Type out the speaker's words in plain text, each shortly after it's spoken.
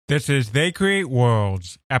This is They Create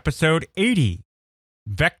Worlds, episode 80,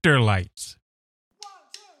 Vector Lights.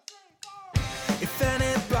 If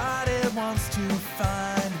anybody wants to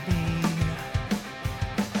find me,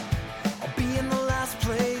 I'll be in the last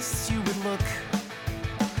place you would look.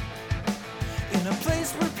 In a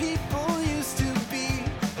place where people used to be,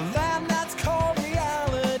 a land that's called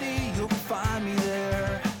reality. You'll find me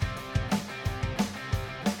there.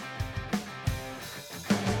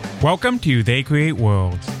 Welcome to They Create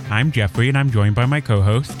Worlds. I'm Jeffrey, and I'm joined by my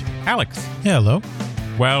co-host, Alex. Hello.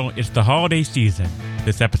 Well, it's the holiday season.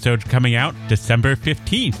 This episode's coming out December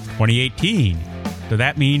 15th, 2018. So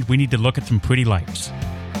that means we need to look at some pretty lights.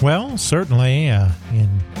 Well, certainly, in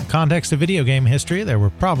the context of video game history, there were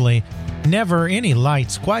probably never any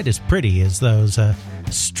lights quite as pretty as those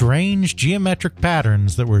strange geometric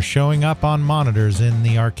patterns that were showing up on monitors in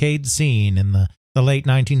the arcade scene in the late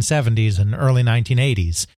 1970s and early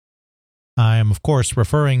 1980s. I am, of course,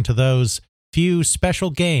 referring to those few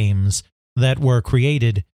special games that were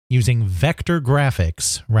created using vector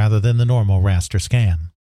graphics rather than the normal raster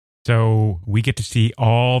scan. So we get to see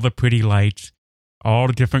all the pretty lights, all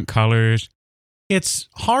the different colors. It's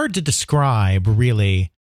hard to describe,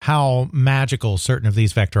 really, how magical certain of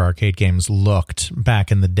these vector arcade games looked back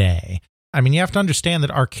in the day. I mean, you have to understand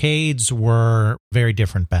that arcades were very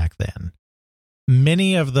different back then.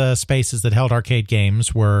 Many of the spaces that held arcade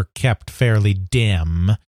games were kept fairly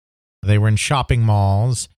dim. They were in shopping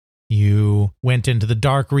malls. You went into the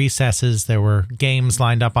dark recesses. There were games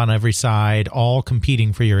lined up on every side, all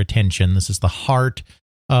competing for your attention. This is the heart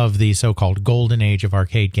of the so-called golden age of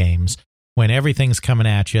arcade games, when everything's coming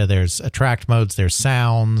at you. There's attract modes, there's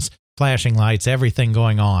sounds, flashing lights, everything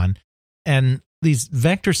going on. And these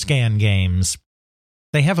vector scan games,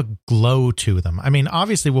 they have a glow to them. I mean,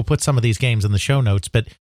 obviously, we'll put some of these games in the show notes, but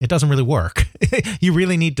it doesn't really work. You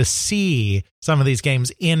really need to see some of these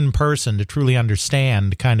games in person to truly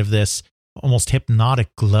understand kind of this almost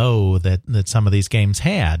hypnotic glow that some of these games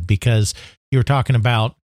had, because you're talking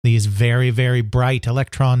about these very, very bright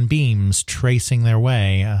electron beams tracing their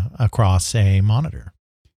way across a monitor.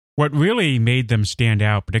 What really made them stand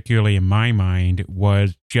out, particularly in my mind,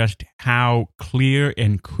 was just how clear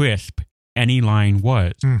and crisp any line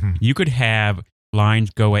was. Mm-hmm. You could have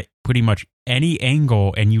lines go at pretty much any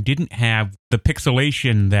angle, and you didn't have the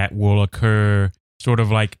pixelation that will occur sort of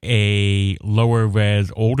like a lower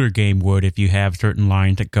res older game would if you have certain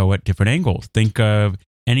lines that go at different angles. Think of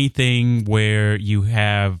anything where you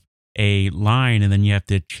have a line and then you have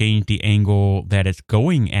to change the angle that it's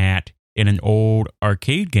going at in an old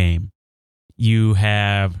arcade game. You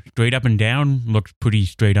have straight up and down, looks pretty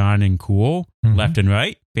straight on and cool. Mm-hmm. Left and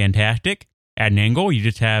right, fantastic. At an angle, you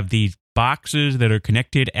just have these boxes that are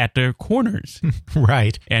connected at their corners.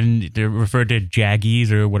 Right. And they're referred to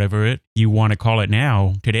jaggies or whatever you want to call it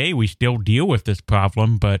now. Today, we still deal with this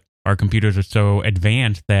problem, but our computers are so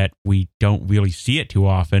advanced that we don't really see it too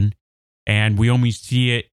often. And we only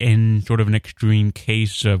see it in sort of an extreme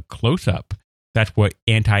case of close-up. That's what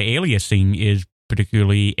anti-aliasing is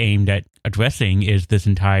particularly aimed at addressing, is this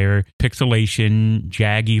entire pixelation,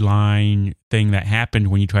 jaggy line thing that happened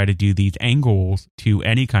when you try to do these angles to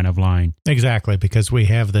any kind of line. Exactly, because we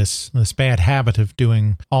have this bad habit of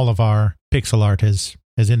doing all of our pixel art as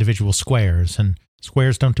individual squares, and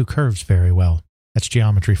squares don't do curves very well. That's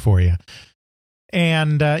geometry for you.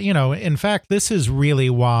 And, in fact, this is really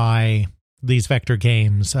why these vector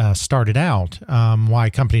games started out, why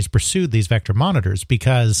companies pursued these vector monitors,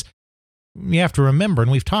 because you have to remember, and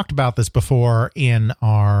we've talked about this before in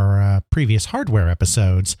our previous hardware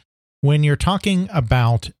episodes, when you're talking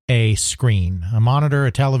about a screen, a monitor,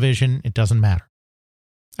 a television, it doesn't matter.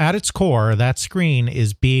 At its core, that screen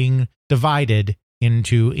is being divided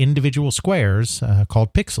into individual squares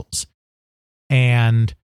called pixels.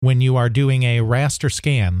 And when you are doing a raster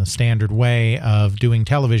scan, the standard way of doing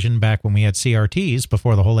television back when we had CRTs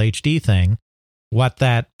before the whole HD thing, what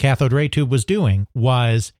that cathode ray tube was doing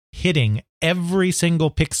was hitting every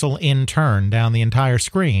single pixel in turn down the entire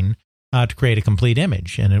screen to create a complete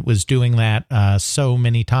image. And it was doing that so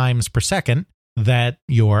many times per second that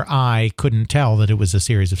your eye couldn't tell that it was a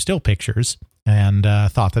series of still pictures and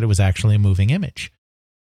thought that it was actually a moving image.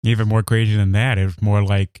 Even more crazy than that, it was more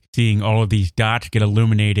like seeing all of these dots get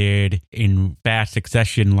illuminated in fast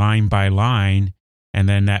succession, line by line, and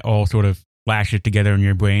then that all sort of flashes together in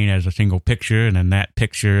your brain as a single picture, and then that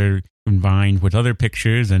picture combined with other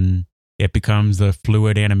pictures, and it becomes a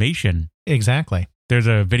fluid animation. Exactly. There's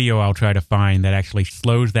a video I'll try to find that actually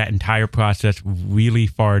slows that entire process really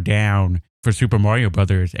far down for Super Mario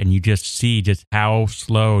Brothers, and you just see just how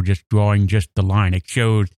slow just drawing just the line. It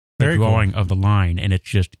shows the drawing of the line, and it's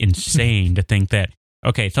just insane to think that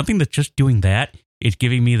Okay, something that's just doing that is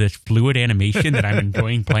giving me this fluid animation that I'm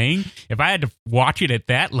enjoying playing. If I had to watch it at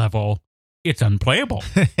that level, it's unplayable.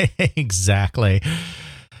 Exactly.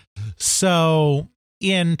 So,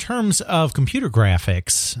 in terms of computer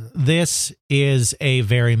graphics, this is a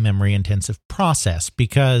very memory-intensive process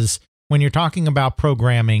because when you're talking about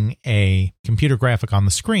programming a computer graphic on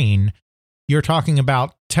the screen, you're talking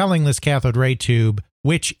about telling this cathode ray tube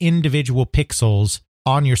which individual pixels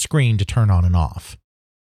on your screen to turn on and off.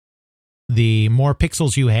 The more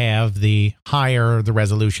pixels you have, the higher the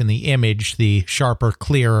resolution, the image, the sharper,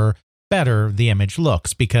 clearer, better the image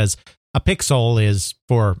looks, because a pixel is,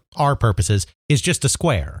 for our purposes, is just a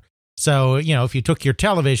square. So, if you took your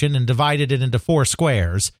television and divided it into 4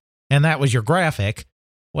 squares, and that was your graphic,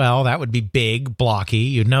 well, that would be big, blocky.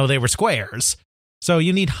 You'd know they were squares. So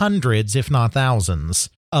you need hundreds, if not thousands,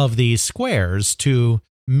 of these squares to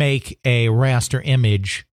make a raster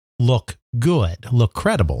image look good, look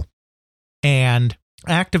credible. And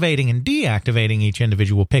activating and deactivating each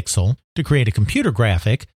individual pixel to create a computer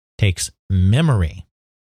graphic takes memory.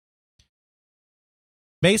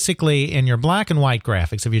 Basically, in your black and white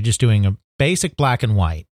graphics, if you're just doing a basic black and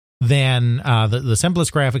white, then the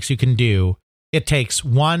simplest graphics you can do, it takes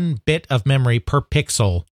 1 bit of memory per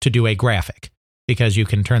pixel to do a graphic, because you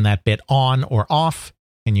can turn that bit on or off,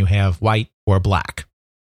 and you have white or black.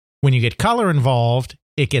 When you get color involved,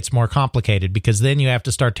 it gets more complicated, because then you have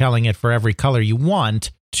to start telling it for every color you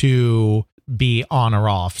want to be on or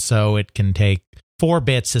off. So it can take 4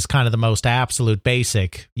 bits is kind of the most absolute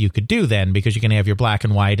basic you could do then, because you can have your black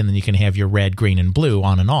and white, and then you can have your red, green, and blue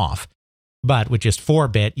on and off. But with just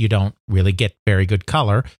 4-bit, you don't really get very good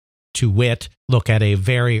color. To wit, look at a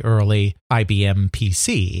very early IBM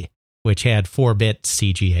PC, which had 4-bit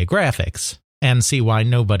CGA graphics, and see why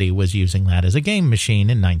nobody was using that as a game machine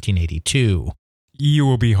in 1982. You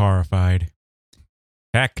will be horrified.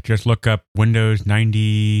 Heck, just look up Windows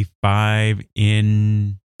 95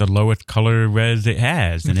 in the lowest color res it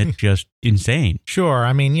has, and it's just insane. Sure.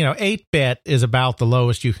 I mean, 8-bit is about the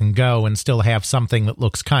lowest you can go and still have something that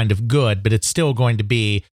looks kind of good, but it's still going to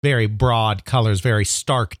be very broad colors, very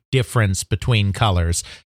stark difference between colors.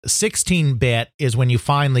 16-bit is when you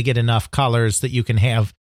finally get enough colors that you can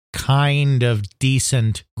have kind of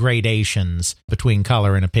decent gradations between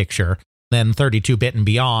color in a picture. Then 32-bit and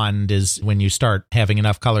beyond is when you start having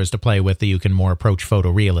enough colors to play with that you can more approach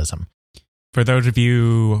photorealism. For those of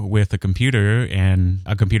you with a computer and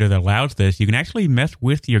a computer that allows this, you can actually mess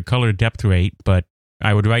with your color depth rate, but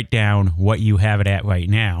I would write down what you have it at right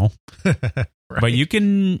now. Right. But you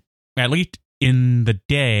can, at least in the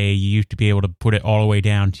day, you used to be able to put it all the way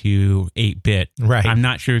down to 8-bit. Right. I'm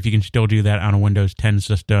not sure if you can still do that on a Windows 10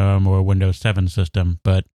 system or a Windows 7 system,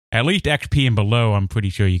 but at least XP and below, I'm pretty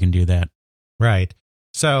sure you can do that. Right.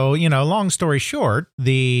 So, long story short,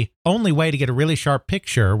 the only way to get a really sharp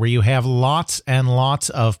picture where you have lots and lots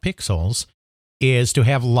of pixels is to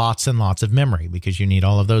have lots and lots of memory, because you need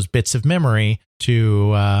all of those bits of memory to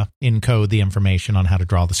encode the information on how to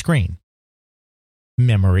draw the screen.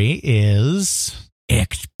 Memory is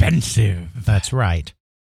expensive. That's right.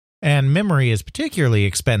 And memory is particularly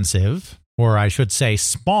expensive, or I should say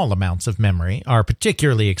small amounts of memory are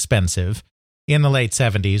particularly expensive in the late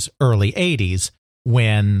 70s, early 80s,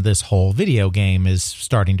 when this whole video game is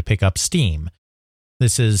starting to pick up steam.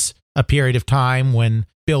 This is a period of time when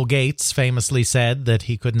Bill Gates famously said that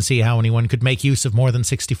he couldn't see how anyone could make use of more than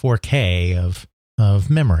 64K of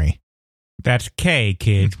memory. That's K,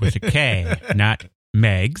 kids, with a K, not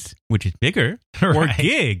megs, which is bigger, or Right.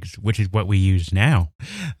 gigs, which is what we use now.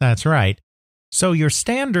 That's right. So your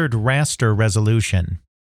standard raster resolution,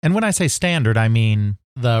 and when I say standard, I mean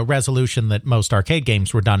the resolution that most arcade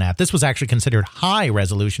games were done at, this was actually considered high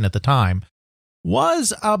resolution at the time,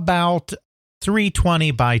 was about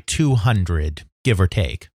 320 by 200, give or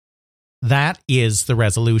take. That is the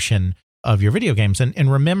resolution of your video games.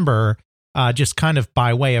 And remember, just kind of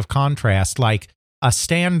by way of contrast, like a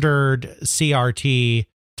standard CRT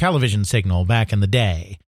television signal back in the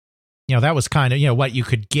day, that was kind of, what you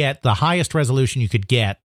could get, the highest resolution you could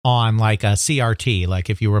get on like a CRT, like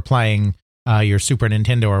if you were playing your Super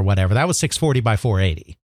Nintendo or whatever, that was 640 by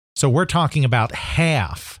 480. So we're talking about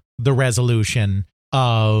half the resolution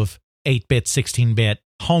of 8-bit, 16-bit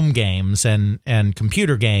home games and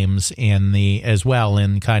computer games as well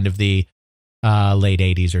in kind of the late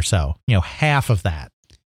 80s or so. Half of that.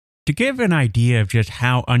 To give an idea of just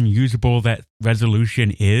how unusable that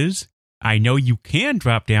resolution is, I know you can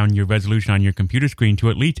drop down your resolution on your computer screen to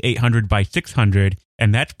at least 800 by 600,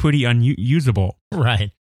 and that's pretty unusable.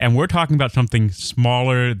 Right. And we're talking about something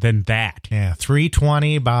smaller than that. Yeah,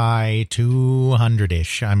 320 by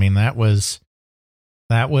 200-ish. I mean, that was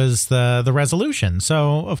That was the resolution.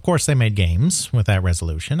 So, of course, they made games with that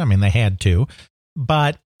resolution. I mean, they had to.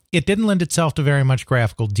 But it didn't lend itself to very much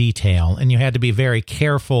graphical detail, and you had to be very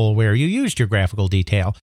careful where you used your graphical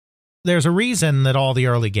detail. There's a reason that all the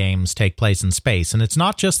early games take place in space, and it's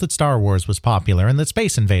not just that Star Wars was popular and that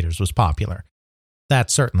Space Invaders was popular.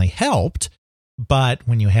 That certainly helped, but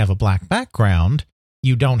when you have a black background,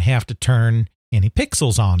 you don't have to turn any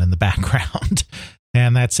pixels on in the background,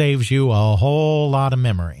 and that saves you a whole lot of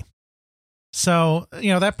memory. So,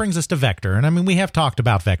 that brings us to vector. And I mean, we have talked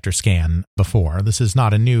about vector scan before. This is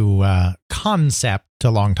not a new concept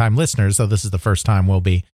to longtime listeners, so this is the first time we'll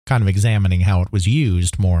be kind of examining how it was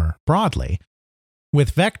used more broadly.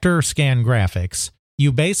 With vector scan graphics,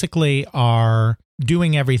 you basically are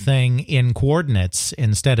doing everything in coordinates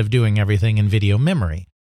instead of doing everything in video memory.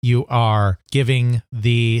 You are giving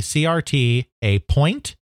the CRT a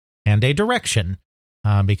point and a direction.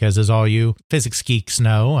 Because as all you physics geeks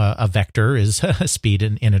know, a vector is a speed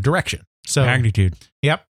in a direction. So magnitude.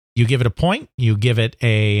 Yep. You give it a point, you give it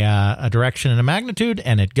a direction and a magnitude,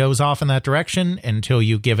 and it goes off in that direction until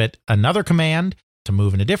you give it another command to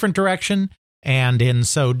move in a different direction. And in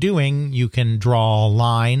so doing, you can draw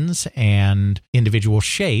lines and individual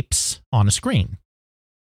shapes on a screen.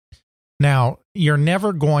 Now, you're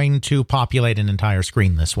never going to populate an entire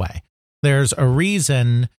screen this way. There's a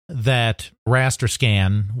reason that raster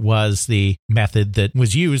scan was the method that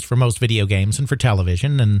was used for most video games and for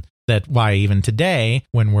television, and that why even today,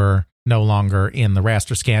 when we're no longer in the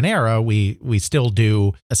raster scan era, we still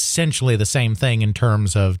do essentially the same thing in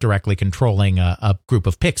terms of directly controlling a group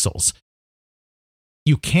of pixels.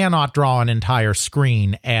 You cannot draw an entire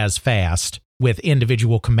screen as fast with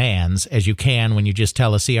individual commands as you can when you just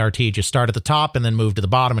tell a CRT, just start at the top and then move to the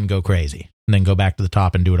bottom and go crazy, and then go back to the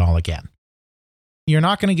top and do it all again. You're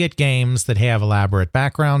not going to get games that have elaborate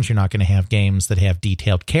backgrounds. You're not going to have games that have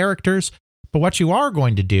detailed characters. But what you are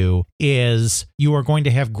going to do is you are going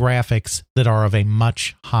to have graphics that are of a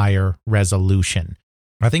much higher resolution.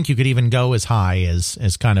 I think you could even go as high as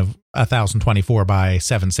kind of 1024 by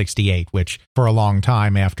 768, which for a long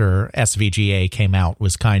time after SVGA came out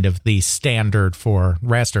was kind of the standard for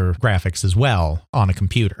raster graphics as well on a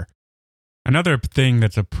computer. Another thing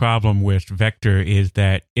that's a problem with vector is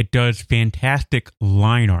that it does fantastic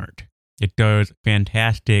line art. It does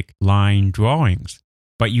fantastic line drawings,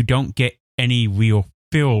 but you don't get any real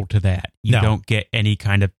feel to that. You don't get any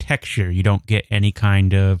kind of texture. You don't get any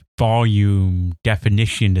kind of volume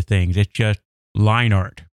definition to things. It's just line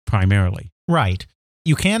art primarily. Right.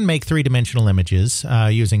 You can make three-dimensional images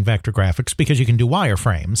using vector graphics because you can do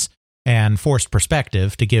wireframes and forced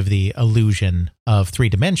perspective to give the illusion of 3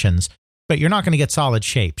 dimensions. But you're not going to get solid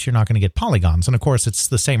shapes. You're not going to get polygons. And of course, it's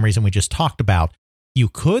the same reason we just talked about. You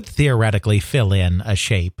could theoretically fill in a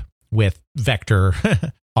shape with vector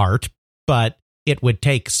art, but it would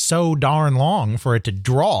take so darn long for it to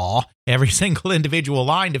draw every single individual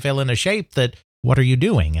line to fill in a shape that what are you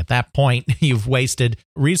doing? At that point, you've wasted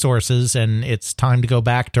resources and it's time to go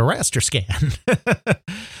back to raster scan.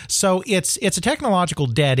 So it's a technological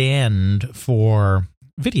dead end for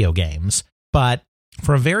video games, but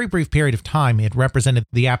for a very brief period of time, it represented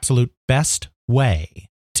the absolute best way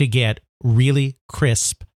to get really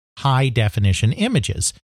crisp, high-definition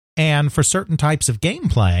images. And for certain types of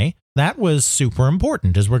gameplay, that was super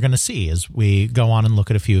important, as we're going to see as we go on and look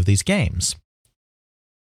at a few of these games.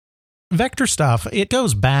 Vector stuff, it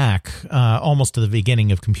goes back almost to the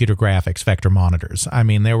beginning of computer graphics, vector monitors. I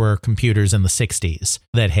mean, there were computers in the 60s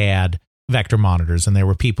that had vector monitors, and there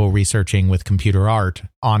were people researching with computer art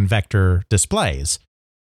on vector displays.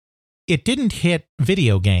 It didn't hit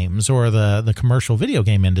video games or the commercial video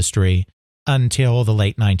game industry until the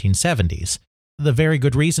late 1970s. The very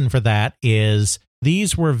good reason for that is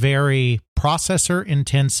these were very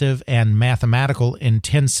processor-intensive and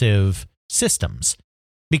mathematical-intensive systems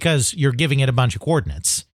because you're giving it a bunch of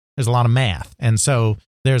coordinates. There's a lot of math, and so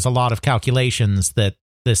there's a lot of calculations that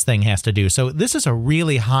this thing has to do. So this is a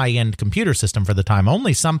really high-end computer system for the time,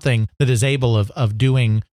 only something that is able of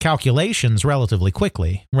doing calculations relatively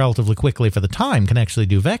quickly for the time can actually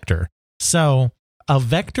do vector. So a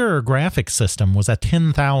vector graphics system was a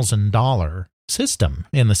 $10,000 system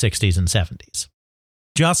in the 60s and 70s.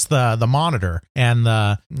 Just the monitor and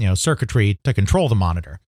the circuitry to control the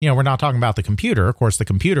monitor. We're not talking about the computer. Of course, the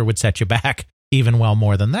computer would set you back even well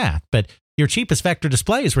more than that. But your cheapest vector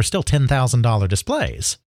displays were still $10,000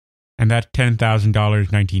 displays. And that's $10,000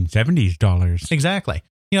 1970s dollars. Exactly.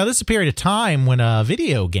 This is a period of time when a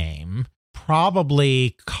video game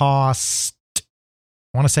probably cost,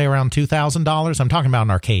 I want to say around $2,000. I'm talking about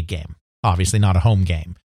an arcade game, obviously not a home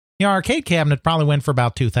game. Arcade cabinet probably went for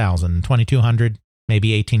about $2,000, $2,200,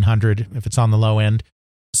 maybe 1,800 if it's on the low end.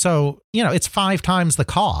 So, it's 5 times the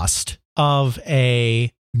cost of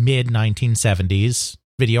a mid-1970s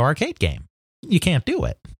video arcade game. You can't do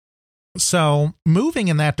it. So moving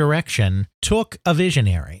in that direction took a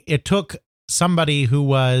visionary. It took somebody who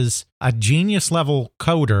was a genius-level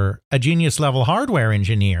coder, a genius-level hardware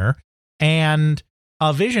engineer, and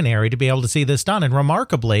a visionary to be able to see this done. And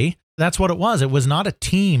remarkably, that's what it was. It was not a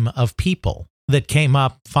team of people that came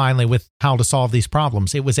up finally with how to solve these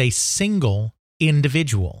problems. It was a single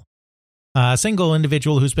individual. A single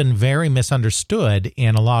individual who's been very misunderstood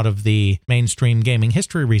in a lot of the mainstream gaming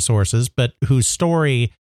history resources, but whose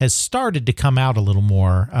story has started to come out a little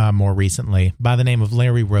more recently, by the name of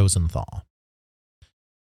Larry Rosenthal.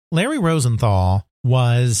 Larry Rosenthal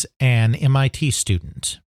was an MIT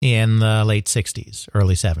student in the late 60s,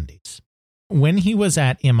 early 70s. When he was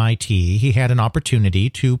at MIT, he had an opportunity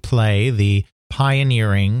to play the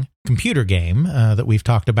pioneering computer game that we've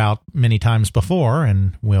talked about many times before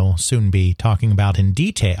and will soon be talking about in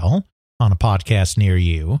detail on a podcast near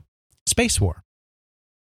you, Space War.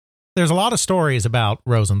 There's a lot of stories about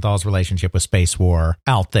Rosenthal's relationship with Space War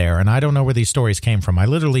out there, and I don't know where these stories came from. I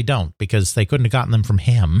literally don't, because they couldn't have gotten them from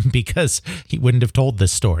him, because he wouldn't have told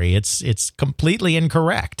this story. It's completely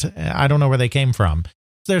incorrect. I don't know where they came from.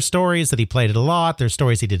 There's stories that he played it a lot. There's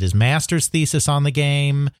stories he did his master's thesis on the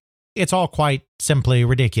game. It's all quite simply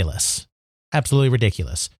ridiculous. Absolutely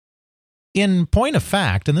ridiculous. In point of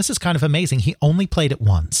fact, and this is kind of amazing, he only played it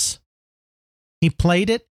once. He played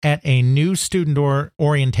it at a new student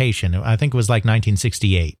orientation. I think it was like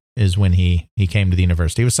 1968 is when he came to the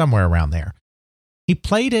university. It was somewhere around there. He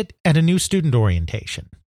played it at a new student orientation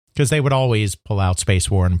because they would always pull out Space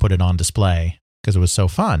War and put it on display because it was so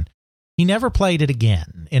fun. He never played it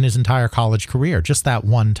again in his entire college career, just that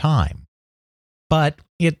one time. But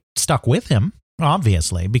it stuck with him,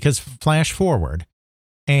 obviously, because flash forward,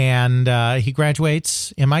 and he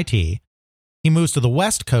graduates MIT. He moves to the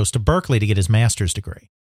West Coast to Berkeley to get his master's degree.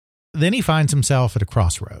 Then he finds himself at a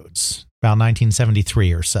crossroads, about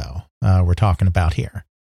 1973 or so, we're talking about here.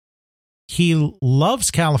 He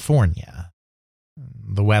loves California,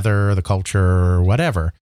 the weather, the culture,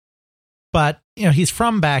 whatever. But, he's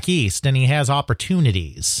from back east, and he has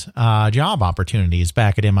opportunities, job opportunities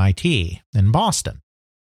back at MIT in Boston.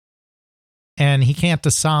 And he can't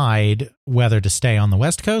decide whether to stay on the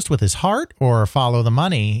West Coast with his heart or follow the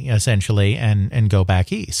money, essentially, and go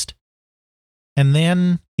back east. And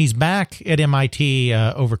then he's back at MIT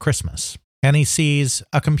over Christmas, and he sees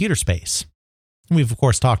a Computer Space. We've, of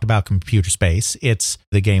course, talked about Computer Space. It's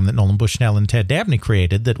the game that Nolan Bushnell and Ted Dabney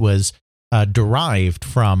created that was derived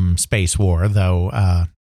from Space War, though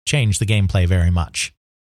changed the gameplay very much.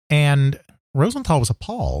 And Rosenthal was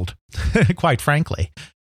appalled, quite frankly.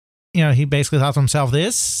 He basically thought to himself,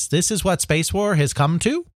 this is what Space War has come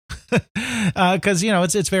to? Because,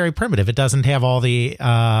 it's very primitive. It doesn't have all the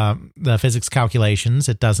physics calculations.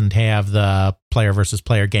 It doesn't have the player versus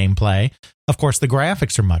player gameplay. Of course, the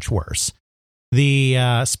graphics are much worse.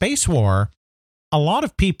 The Space War, a lot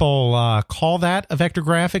of people call that a vector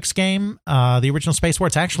graphics game. The original Space War,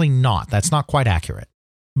 it's actually not. That's not quite accurate.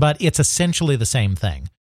 But it's essentially the same thing.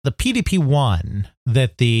 The PDP-1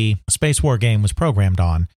 that the Space War game was programmed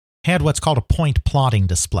on had what's called a point plotting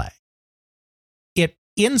display. It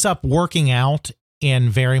ends up working out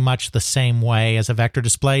in very much the same way as a vector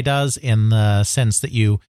display does, in the sense that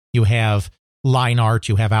you have line art,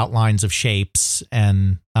 you have outlines of shapes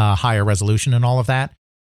and higher resolution and all of that.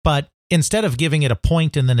 But instead of giving it a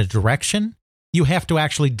point and then a direction, you have to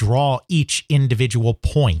actually draw each individual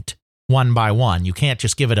point one by one. You can't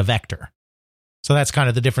just give it a vector. So that's kind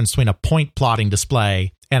of the difference between a point plotting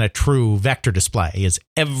display and a true vector display, is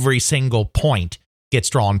every single point gets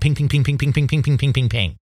drawn ping, ping, ping, ping, ping, ping, ping, ping, ping, ping,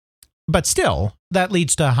 ping. But still, that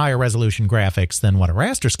leads to higher resolution graphics than what a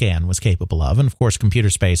raster scan was capable of. And of course, Computer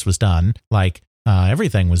Space was done, like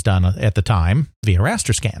everything was done at the time, via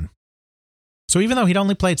raster scan. So even though he'd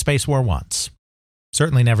only played Space War once,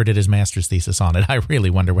 certainly never did his master's thesis on it, I really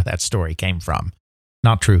wonder where that story came from.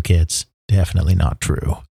 Not true, kids. Definitely not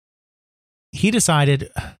true. He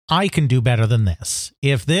decided, I can do better than this.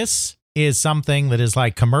 If this is something that is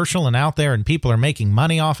like commercial and out there and people are making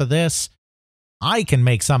money off of this, I can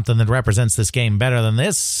make something that represents this game better than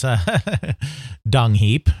this dung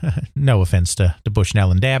heap. No offense to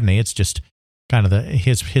Bushnell and Dabney. It's just kind of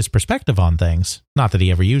his perspective on things. Not that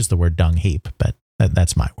he ever used the word dung heap, but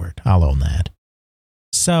that's my word. I'll own that.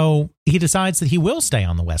 So he decides that he will stay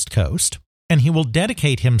on the West Coast, and he will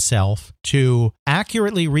dedicate himself to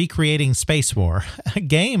accurately recreating Space War, a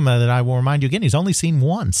game that I will remind you again, he's only seen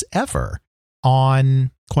once ever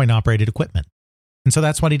on coin-operated equipment. And so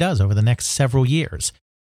that's what he does over the next several years.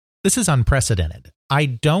 This is unprecedented. I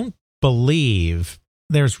don't believe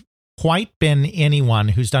there's quite been anyone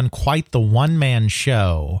who's done quite the one-man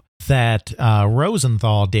show that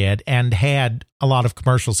Rosenthal did and had a lot of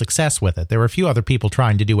commercial success with it. There were a few other people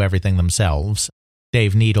trying to do everything themselves.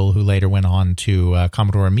 Dave Needle, who later went on to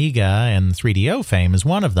Commodore Amiga and 3DO fame, is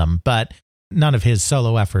one of them, but none of his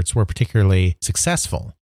solo efforts were particularly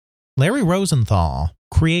successful. Larry Rosenthal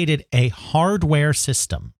created a hardware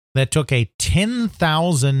system that took a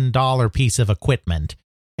 $10,000 piece of equipment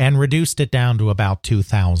and reduced it down to about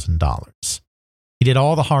 $2,000. He did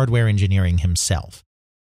all the hardware engineering himself.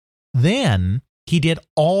 Then he did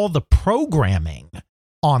all the programming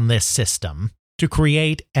on this system to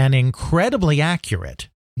create an incredibly accurate,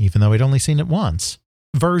 even though he'd only seen it once,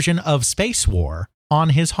 version of Space War on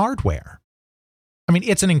his hardware. I mean,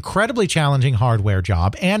 it's an incredibly challenging hardware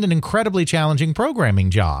job and an incredibly challenging programming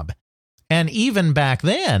job. And even back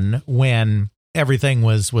then, when everything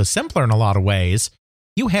was simpler in a lot of ways,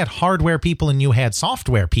 you had hardware people and you had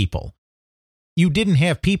software people. You didn't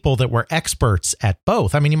have people that were experts at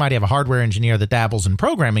both. I mean, you might have a hardware engineer that dabbles in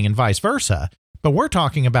programming and vice versa, but we're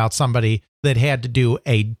talking about somebody that had to do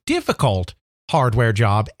a difficult hardware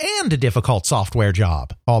job and a difficult software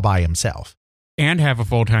job all by himself. And have a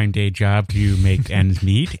full-time day job to make ends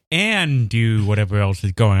meet and do whatever else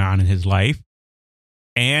is going on in his life.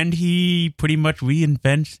 And he pretty much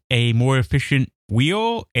reinvents a more efficient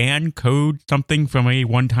wheel and codes something from a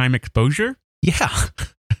one-time exposure. Yeah.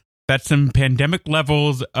 That's some pandemic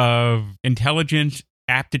levels of intelligence,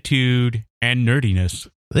 aptitude, and nerdiness.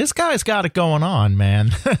 This guy's got it going on,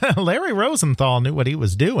 man. Larry Rosenthal knew what he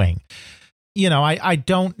was doing. You know, I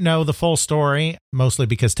don't know the full story, mostly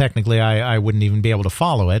because technically I wouldn't even be able to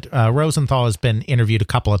follow it. Rosenthal has been interviewed a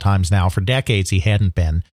couple of times now. For decades, he hadn't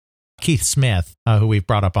been. Keith Smith, who we've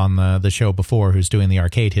brought up on the show before, who's doing the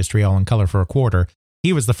arcade history all in color for a quarter,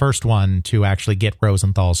 he was the first one to actually get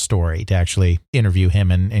Rosenthal's story, to actually interview him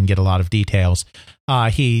and get a lot of details.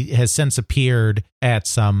 He has since appeared at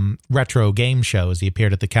some retro game shows. He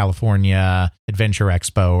appeared at the California Adventure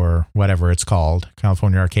Expo or whatever it's called,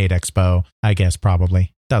 California Arcade Expo, I guess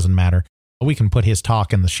probably. Doesn't matter. We can put his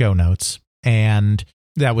talk in the show notes. And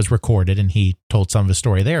that was recorded, and he told some of his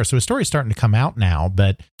story there. So his story's starting to come out now,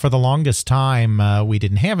 but for the longest time, we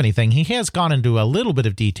didn't have anything. He has gone into a little bit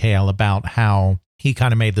of detail about how he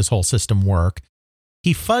kind of made this whole system work.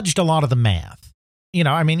 He fudged a lot of the math. You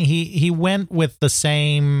know, I mean, he went with the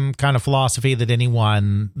same kind of philosophy that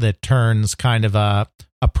anyone that turns kind of a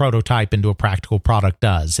prototype into a practical product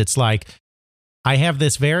does. It's like, I have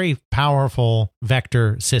this very powerful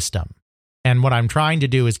vector system, and what I'm trying to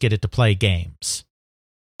do is get it to play games.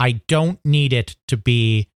 I don't need it to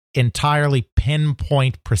be entirely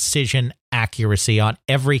pinpoint precision accuracy on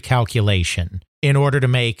every calculation in order to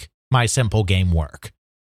make my simple game work.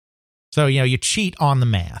 So, you know, you cheat on the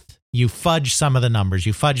math. You fudge some of the numbers.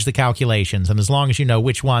 You fudge the calculations. And as long as you know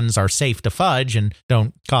which ones are safe to fudge and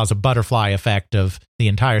don't cause a butterfly effect of the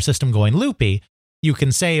entire system going loopy, you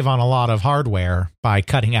can save on a lot of hardware by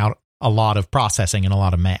cutting out a lot of processing and a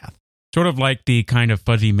lot of math. Sort of like the kind of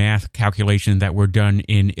fuzzy math calculations that were done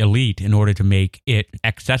in Elite in order to make it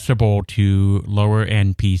accessible to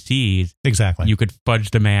lower-end PCs. Exactly. You could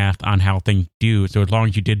fudge the math on how things do. So as long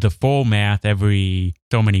as you did the full math every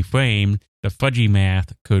so many frames, the fudgy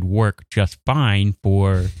math could work just fine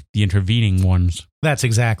for the intervening ones. That's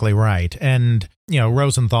exactly right. And, you know,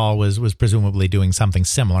 Rosenthal was presumably doing something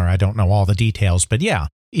similar. I don't know all the details, but yeah,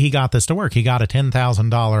 he got this to work. He got a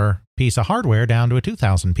 $10,000 piece of hardware down to a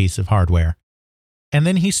 $2,000 piece of hardware. And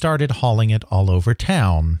then he started hauling it all over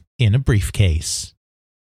town in a briefcase.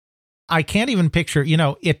 I can't even picture, you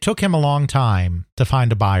know, it took him a long time to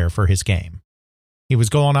find a buyer for his game. He was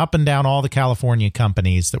going up and down all the California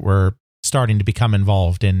companies that were starting to become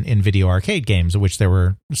involved in video arcade games, of which there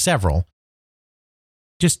were several.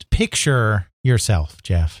 Just picture yourself,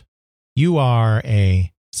 Jeff. You are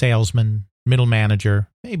a salesman, middle manager,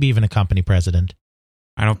 maybe even a company president.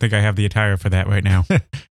 I don't think I have the attire for that right now.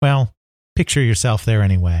 Well, picture yourself there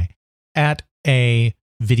anyway, at a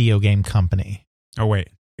video game company. Oh, wait.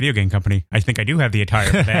 Video game company. I think I do have the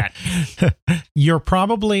attire for that. You're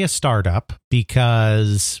probably a startup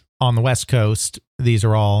because on the West Coast, these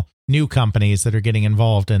are all new companies that are getting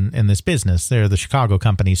involved in this business. There are the Chicago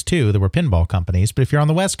companies too. There were pinball companies. But if you're on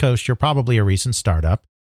the West Coast, you're probably a recent startup.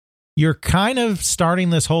 You're kind of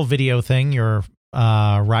starting this whole video thing. You're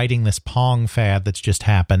riding this Pong fad that's just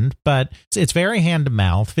happened, but it's very hand to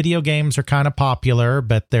mouth. Video games are kind of popular,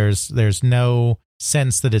 but there's no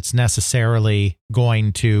sense that it's necessarily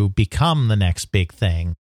going to become the next big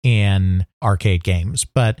thing in arcade games.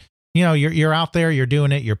 But You know, you're out there, you're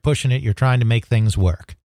doing it, you're pushing it, you're trying to make things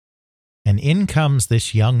work. And in comes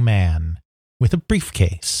this young man with a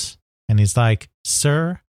briefcase. And he's like,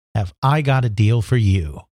 "Sir, have I got a deal for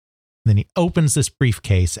you?" And then he opens this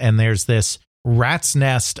briefcase, and there's this rat's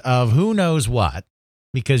nest of who knows what.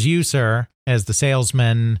 Because you, sir, as the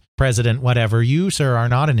salesman, president, whatever, you, sir, are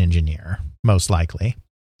not an engineer, most likely.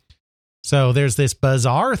 So there's this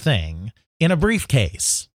bizarre thing in a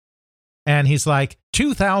briefcase. And he's like,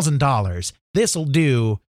 $2,000. This'll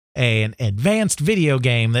do an advanced video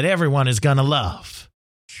game that everyone is going to love.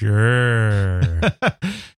 Sure.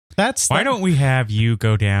 Why don't we have you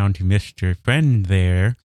go down to Mr. Friend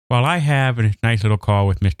there while I have a nice little call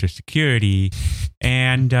with Mr. Security,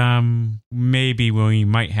 and maybe we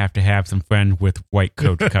might have to have some friends with white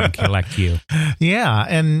coats come collect you. Yeah,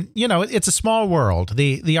 and, you know, it's a small world.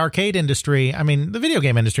 The arcade industry, I mean, the video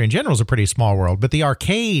game industry in general is a pretty small world, but the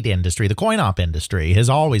arcade industry, the coin-op industry, has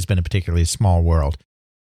always been a particularly small world.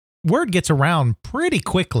 Word gets around pretty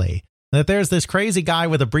quickly that there's this crazy guy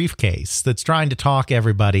with a briefcase that's trying to talk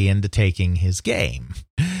everybody into taking his game.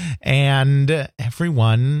 And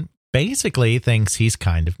everyone basically thinks he's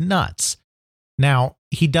kind of nuts. Now,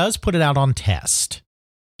 he does put it out on test.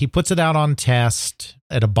 He puts it out on test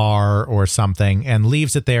at a bar or something and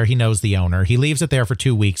leaves it there. He knows the owner. He leaves it there for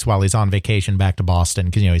 2 weeks while he's on vacation back to Boston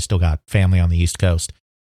because, you know, he's still got family on the East Coast.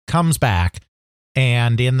 Comes back,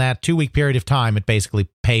 and in that 2-week period of time, it basically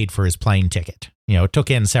paid for his plane ticket. You know, it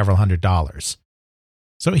took in several $100s.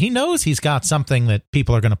 So he knows he's got something that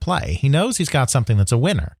people are going to play. He knows he's got something that's a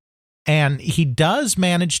winner. And he does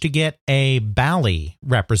manage to get a Bally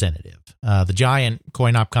representative, the giant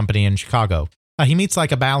coin-op company in Chicago. He meets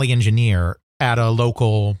like a Bally engineer at a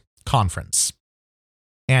local conference.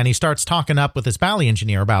 And he starts talking up with this Bally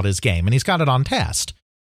engineer about his game, and he's got it on test.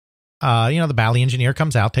 You know, the Bally engineer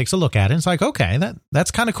comes out, takes a look at it, and it's like, okay,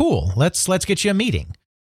 that's kind of cool. Let's get you a meeting.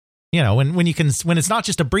 You know, when it's not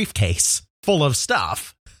just a briefcase full of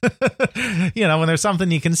stuff, you know, when there's something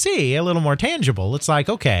you can see, a little more tangible, it's like,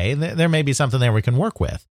 okay, there may be something there we can work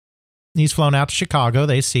with. He's flown out to Chicago.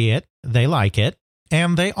 They see it. They like it.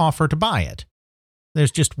 And they offer to buy it. There's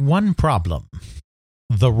just one problem: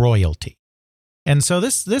 the royalty. And so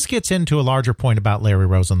this gets into a larger point about Larry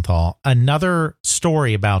Rosenthal, another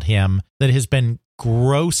story about him that has been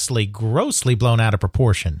grossly blown out of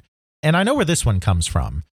proportion. And I know where this one comes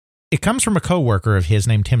from. It comes from a coworker of his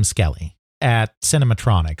named Tim Skelly at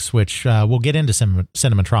Cinematronics, which we'll get into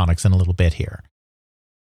Cinematronics in a little bit here.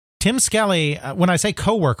 Tim Skelly, when I say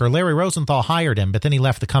coworker, Larry Rosenthal hired him, but then he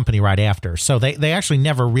left the company right after. So they actually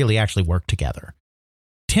never really worked together.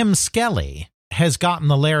 Tim Skelly has gotten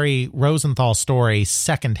the Larry Rosenthal story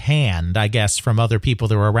secondhand, I guess, from other people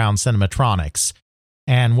that were around Cinematronics.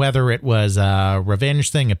 And whether it was a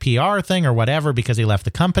revenge thing, a PR thing, or whatever, because he left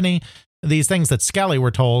the company, these things that Skelly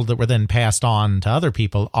were told that were then passed on to other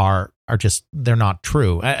people are just, they're not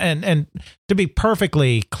true. And to be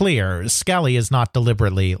perfectly clear, Skelly is not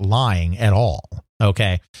deliberately lying at all,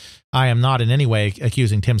 okay? I am not in any way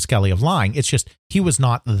accusing Tim Skelly of lying. It's just he was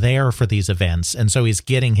not there for these events, and so he's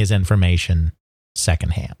getting his information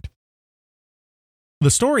secondhand.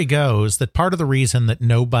 The story goes that part of the reason that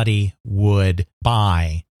nobody would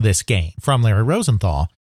buy this game from Larry Rosenthal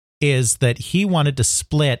is that he wanted to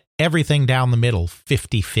split everything down the middle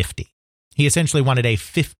 50-50. He essentially wanted a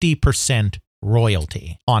 50%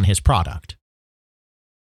 royalty on his product.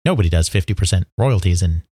 Nobody does 50% royalties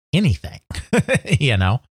in anything. You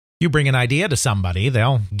know, you bring an idea to somebody,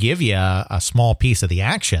 they'll give you a small piece of the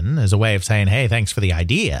action as a way of saying, hey, thanks for the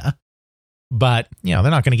idea. But, you know,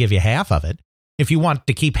 they're not going to give you half of it. If you want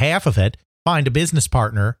to keep half of it, find a business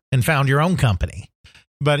partner and found your own company.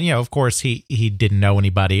 But, you know, of course, he didn't know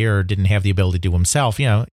anybody or didn't have the ability to do himself. You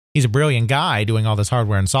know, he's a brilliant guy doing all this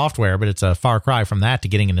hardware and software, but it's a far cry from that to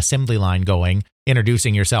getting an assembly line going,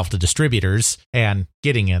 introducing yourself to distributors, and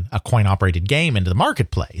getting a coin-operated game into the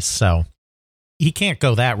marketplace. So he can't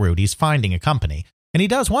go that route. He's finding a company. And he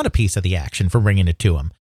does want a piece of the action for bringing it to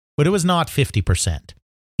him. But it was not 50%.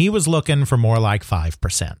 He was looking for more like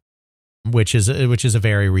 5%, which is a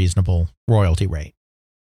very reasonable royalty rate.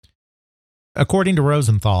 According to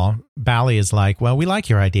Rosenthal, Bally is like, well, we like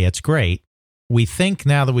your idea. It's great. We think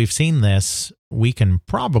now that we've seen this, we can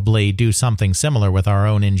probably do something similar with our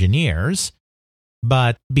own engineers.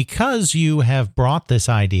 But because you have brought this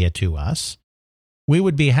idea to us, we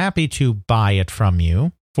would be happy to buy it from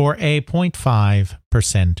you for a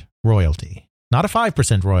 0.5% royalty. Not a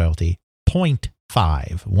 5% royalty, 0.5,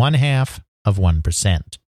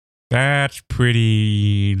 0.5%. That's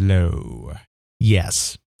pretty low.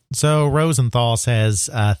 Yes. So Rosenthal says,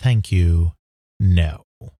 thank you, no.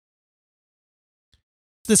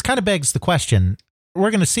 this kind of begs the question.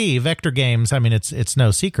 We're going to see vector games. I mean, it's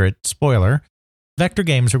no secret, spoiler. Vector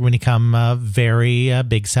games are going to become very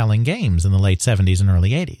big selling games in the late 70s and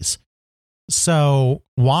early 80s. So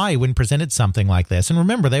why, when presented something like this, and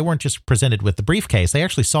remember, they weren't just presented with the briefcase, they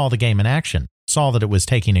actually saw the game in action, saw that it was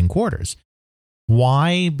taking in quarters.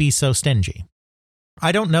 Why be so stingy?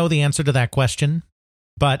 I don't know the answer to that question,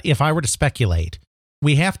 but if I were to speculate,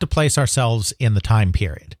 we have to place ourselves in the time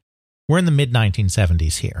period. We're in the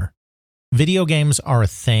mid-1970s here. Video games are a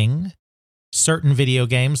thing. Certain video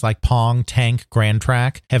games like Pong, Tank, Grand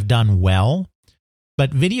Track have done well,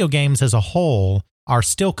 but video games as a whole are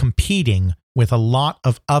still competing with a lot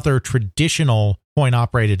of other traditional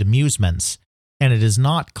coin-operated amusements, and it is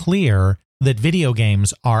not clear that video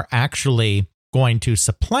games are actually going to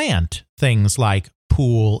supplant things like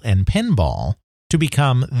pool and pinball to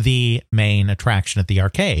become the main attraction at the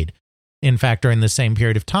arcade. In fact, during the same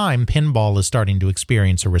period of time, pinball is starting to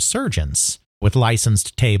experience a resurgence with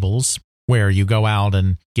licensed tables where you go out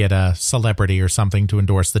and get a celebrity or something to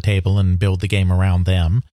endorse the table and build the game around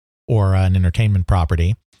them, or an entertainment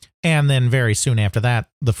property. And then very soon after that,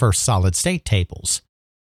 the first solid-state tables.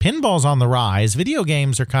 Pinball's on the rise. Video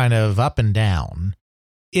games are kind of up and down.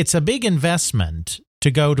 It's a big investment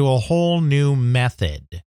to go to a whole new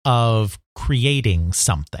method of creating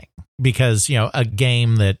something, because, a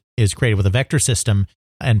game that is created with a vector system,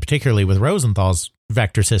 and particularly with Rosenthal's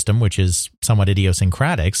vector system, which is somewhat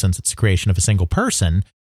idiosyncratic since it's the creation of a single person,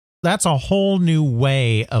 that's a whole new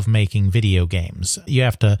way of making video games. You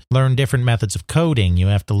have to learn different methods of coding. You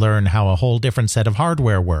have to learn how a whole different set of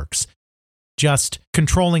hardware works. Just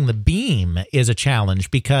controlling the beam is a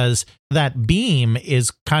challenge because that beam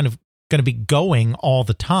is kind of going to be going all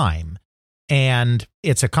the time. And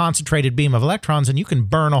it's a concentrated beam of electrons, and you can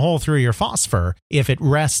burn a hole through your phosphor if it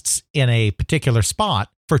rests in a particular spot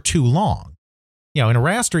for too long. In a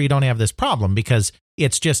raster, you don't have this problem because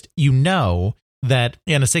it's just, that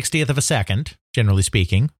in a 60th of a second, generally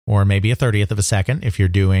speaking, or maybe a 30th of a second if you're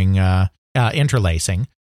doing interlacing,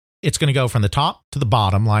 it's going to go from the top to the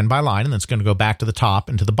bottom, line by line, and then it's going to go back to the top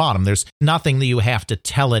and to the bottom. There's nothing that you have to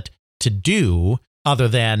tell it to do other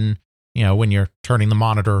than, when you're turning the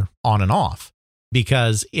monitor on and off,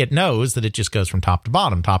 because it knows that it just goes from top to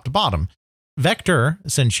bottom, top to bottom. Vector,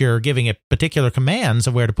 since you're giving it particular commands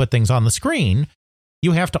of where to put things on the screen,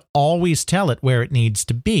 you have to always tell it where it needs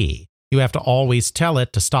to be. You have to always tell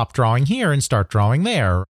it to stop drawing here and start drawing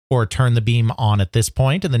there, or turn the beam on at this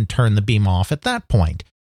point and then turn the beam off at that point.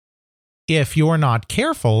 If you're not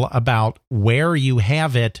careful about where you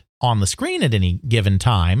have it on the screen at any given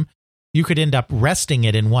time, you could end up resting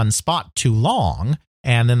it in one spot too long,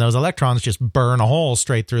 and then those electrons just burn a hole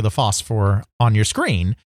straight through the phosphor on your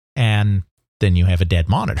screen, and then you have a dead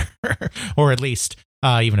monitor. Or at least,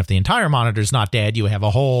 even if the entire monitor is not dead, you have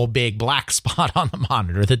a whole big black spot on the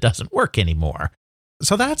monitor that doesn't work anymore.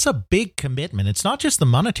 So that's a big commitment. It's not just the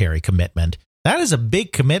monetary commitment. That is a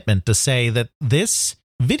big commitment to say that this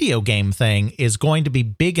video game thing is going to be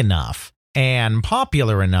big enough and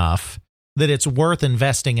popular enough that it's worth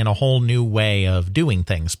investing in a whole new way of doing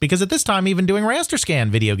things. Because at this time, even doing raster scan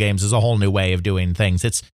video games is a whole new way of doing things.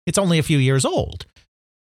 It's only a few years old.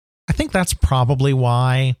 I think that's probably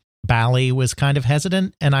why Bally was kind of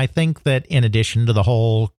hesitant. And I think that in addition to the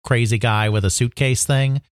whole crazy guy with a suitcase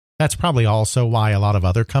thing, that's probably also why a lot of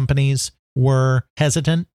other companies were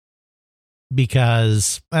hesitant,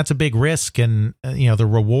 because that's a big risk and, the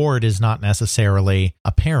reward is not necessarily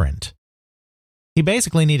apparent. He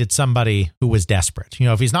basically needed somebody who was desperate.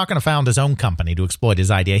 If he's not going to found his own company to exploit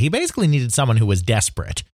his idea, he basically needed someone who was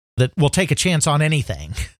desperate, that will take a chance on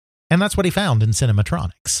anything. And that's what he found in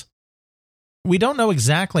Cinematronics. We don't know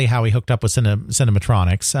exactly how he hooked up with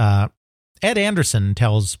Cinematronics. Ed Anderson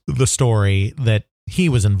tells the story that he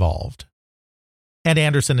was involved. Ed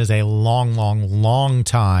Anderson is a long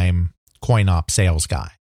time coin-op sales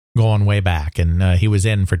guy, going way back, and he was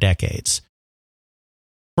in for decades.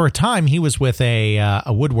 For a time, he was with a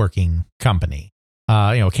woodworking company,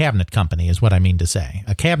 a cabinet company is what I mean to say,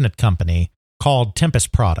 a cabinet company called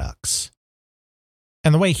Tempest Products.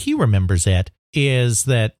 And the way he remembers it is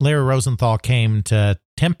that Larry Rosenthal came to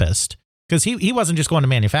Tempest because he wasn't just going to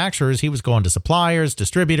manufacturers, he was going to suppliers,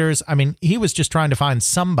 distributors. I mean, he was just trying to find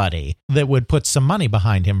somebody that would put some money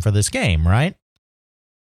behind him for this game, right?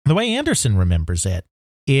 The way Anderson remembers it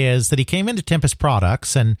is that he came into Tempest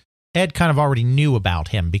Products, and Ed kind of already knew about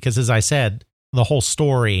him because, as I said, the whole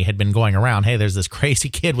story had been going around. Hey, there's this crazy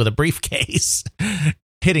kid with a briefcase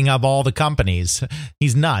hitting up all the companies.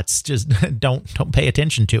 He's nuts. Just don't pay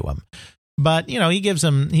attention to him. But, he gives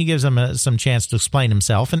him some chance to explain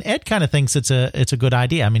himself. And Ed kind of thinks it's a good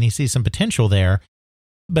idea. I mean, he sees some potential there.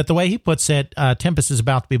 But the way he puts it, Tempest is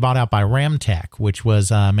about to be bought out by Ramtech, which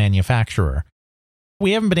was a manufacturer.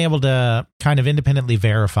 We haven't been able to kind of independently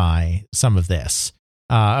verify some of this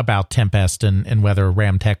about Tempest and whether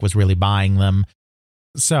Ramtech was really buying them.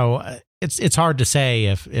 So it's hard to say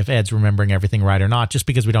if Ed's remembering everything right or not, just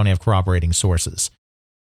because we don't have corroborating sources.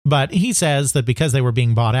 But he says that because they were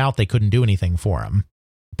being bought out, they couldn't do anything for him.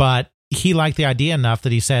 But he liked the idea enough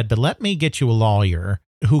that he said, but let me get you a lawyer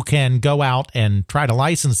who can go out and try to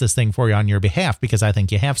license this thing for you on your behalf, because I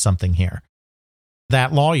think you have something here.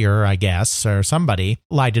 That lawyer, I guess, or somebody,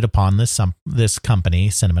 lighted upon this company,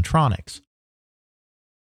 Cinematronics.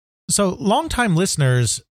 So longtime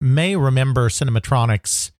listeners may remember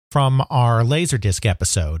Cinematronics from our Laserdisc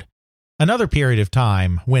episode, another period of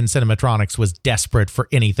time when Cinematronics was desperate for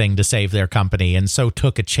anything to save their company and so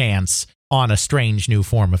took a chance on a strange new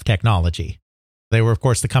form of technology. They were, of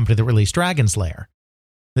course, the company that released Dragon's Lair.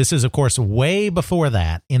 This is, of course, way before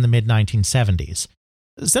that, in the mid-1970s.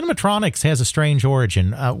 Cinematronics has a strange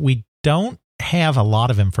origin. We don't have a lot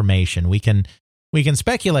of information. We can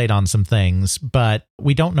speculate on some things, but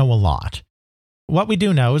we don't know a lot. What we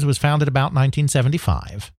do know is it was founded about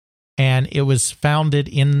 1975, and it was founded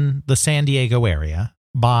in the San Diego area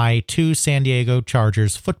by two San Diego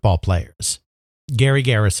Chargers football players, Gary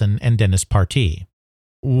Garrison and Dennis Partee.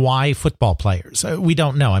 Why football players? We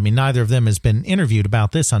don't know. I mean, neither of them has been interviewed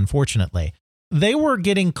about this, unfortunately. They were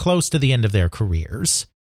getting close to the end of their careers.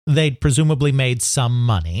 They'd presumably made some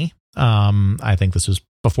money. I think this was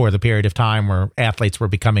before the period of time where athletes were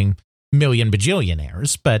becoming million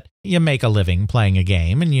bajillionaires, but you make a living playing a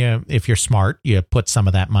game, and if you're smart, you put some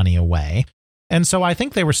of that money away. And so I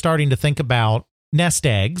think they were starting to think about nest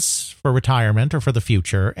eggs for retirement or for the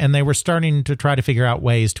future, and they were starting to try to figure out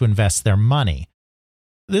ways to invest their money.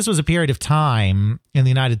 This was a period of time in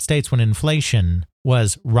the United States when inflation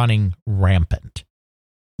was running rampant.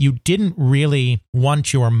 You didn't really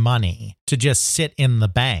want your money to just sit in the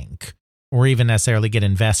bank or even necessarily get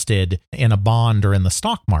invested in a bond or in the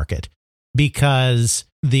stock market, because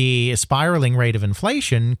the spiraling rate of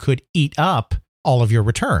inflation could eat up all of your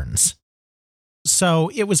returns. So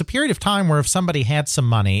it was a period of time where if somebody had some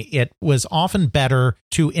money, it was often better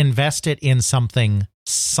to invest it in something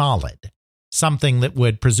solid, something that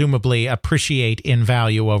would presumably appreciate in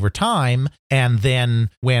value over time. And then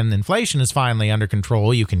when inflation is finally under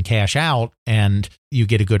control, you can cash out and you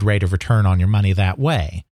get a good rate of return on your money that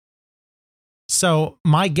way. So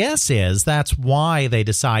my guess is that's why they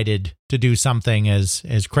decided to do something as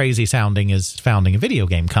crazy sounding as founding a video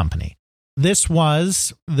game company. This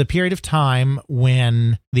was the period of time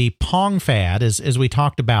when the Pong fad, as we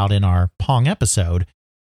talked about in our Pong episode,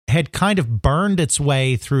 had kind of burned its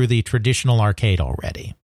way through the traditional arcade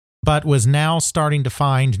already, but was now starting to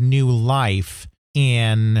find new life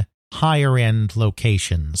in higher-end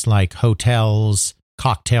locations like hotels,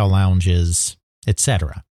 cocktail lounges,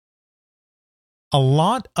 etc. A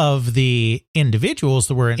lot of the individuals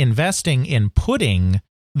that were investing in putting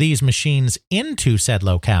these machines into said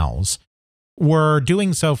locales were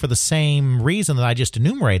doing so for the same reason that I just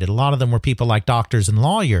enumerated. A lot of them were people like doctors and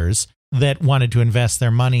lawyers that wanted to invest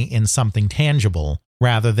their money in something tangible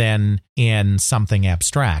rather than in something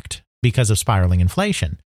abstract because of spiraling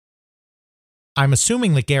inflation. I'm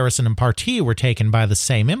assuming that Garrison and Partee were taken by the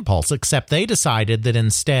same impulse, except they decided that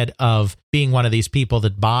instead of being one of these people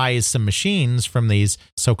that buys some machines from these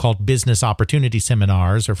so-called business opportunity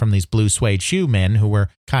seminars or from these blue suede shoe men who were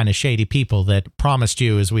kind of shady people that promised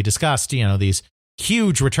you, as we discussed, these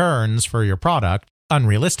huge returns for your product,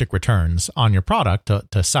 unrealistic returns on your product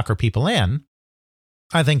to sucker people in,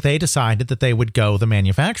 I think they decided that they would go the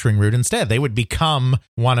manufacturing route instead. They would become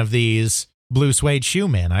one of these blue suede shoe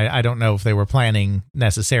men. I don't know if they were planning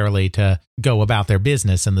necessarily to go about their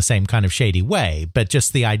business in the same kind of shady way, but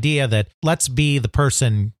just the idea that let's be the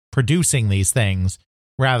person producing these things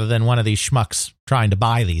rather than one of these schmucks trying to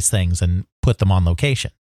buy these things and put them on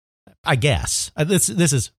location. I guess. This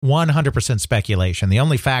is 100% speculation. The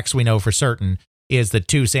only facts we know for certain is that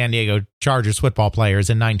two San Diego Chargers football players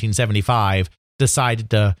in 1975 decided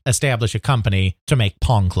to establish a company to make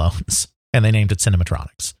Pong clones, and they named it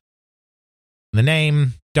Cinematronics. The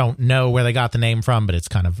name, don't know where they got the name from, but it's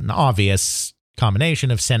kind of an obvious combination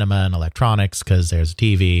of cinema and electronics because there's a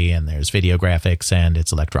TV and there's video graphics and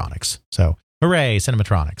it's electronics. So, hooray,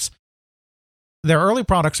 Cinematronics. Their early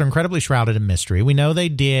products are incredibly shrouded in mystery. We know they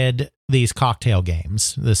did these cocktail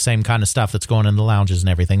games, the same kind of stuff that's going in the lounges and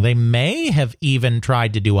everything. They may have even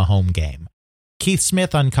tried to do a home game. Keith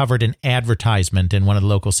Smith uncovered an advertisement in one of the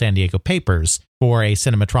local San Diego papers for a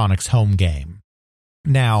Cinematronics home game.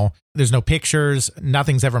 Now, there's no pictures,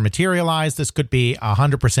 nothing's ever materialized. This could be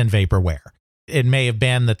 100% vaporware. It may have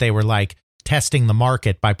been that they were like testing the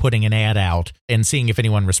market by putting an ad out and seeing if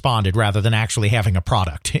anyone responded rather than actually having a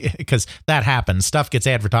product, because that happens. Stuff gets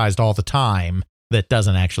advertised all the time that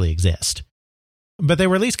doesn't actually exist. But they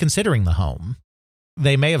were at least considering the home.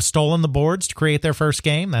 They may have stolen the boards to create their first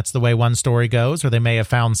game. That's the way one story goes. Or they may have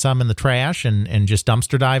found some in the trash and just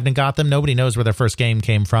dumpster dived and got them. Nobody knows where their first game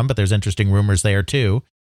came from, but there's interesting rumors there too.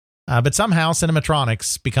 But somehow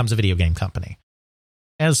Cinematronics becomes a video game company.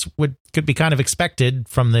 As could be kind of expected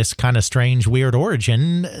from this kind of strange, weird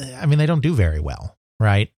origin. I mean, they don't do very well,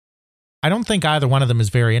 right? I don't think either one of them is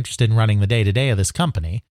very interested in running the day-to-day of this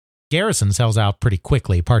company. Garrison sells out pretty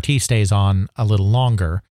quickly. Partee stays on a little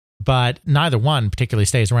longer, but neither one particularly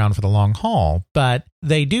stays around for the long haul. But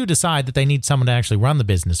they do decide that they need someone to actually run the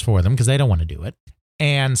business for them because they don't want to do it.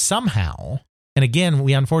 And somehow, and again,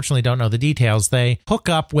 we unfortunately don't know the details, they hook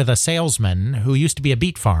up with a salesman who used to be a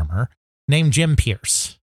beet farmer named Jim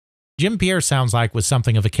Pierce. Jim Pierce sounds like was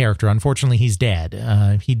something of a character. Unfortunately, he's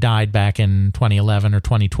dead. He died back in 2011 or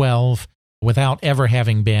 2012 without ever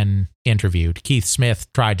having been interviewed. Keith Smith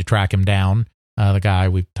tried to track him down, the guy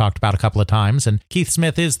we've talked about a couple of times, and Keith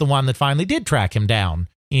Smith is the one that finally did track him down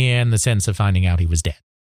in the sense of finding out he was dead.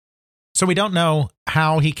 So we don't know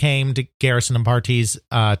how he came to Garrison and Partee's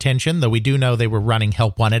attention, though we do know they were running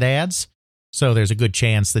Help Wanted ads. So there's a good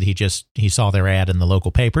chance that he saw their ad in the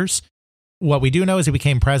local papers. What we do know is he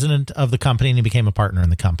became president of the company and he became a partner in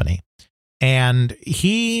the company. And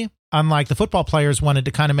he, unlike the football players, wanted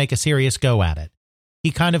to kind of make a serious go at it. He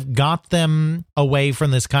kind of got them away from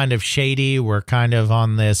this kind of shady, we're kind of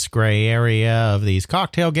on this gray area of these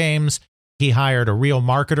cocktail games. He hired a real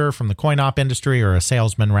marketer from the coin-op industry, or a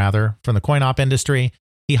salesman rather, from the coin-op industry.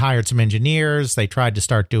 He hired some engineers. They tried to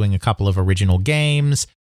start doing a couple of original games.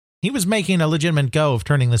 He was making a legitimate go of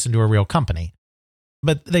turning this into a real company.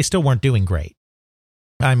 But they still weren't doing great.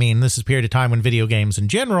 I mean, this is a period of time when video games in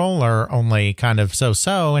general are only kind of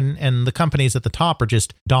so-so, and the companies at the top are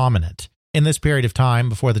just dominant. In this period of time,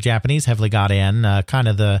 before the Japanese heavily got in, kind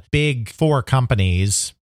of the big four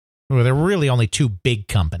companies, well, there were really only two big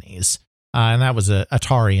companies, and that was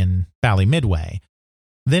Atari and Bally Midway.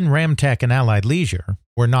 Then Ramtech and Allied Leisure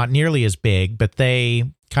were not nearly as big, but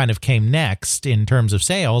they kind of came next in terms of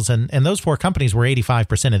sales, and those four companies were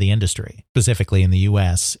 85% of the industry, specifically in the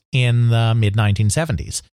U.S., in the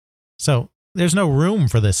mid-1970s. So there's no room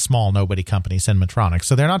for this small nobody company, Cinematronics,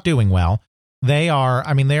 so they're not doing well.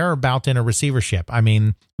 They're about in a receivership. I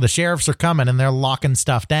mean, the sheriffs are coming and they're locking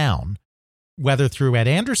stuff down, whether through Ed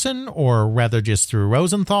Anderson or whether just through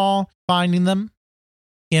Rosenthal finding them.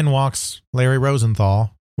 In walks Larry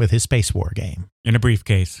Rosenthal with his Space War game. In a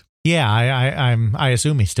briefcase. Yeah, I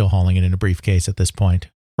assume he's still hauling it in a briefcase at this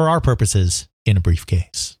point. For our purposes, in a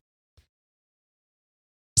briefcase.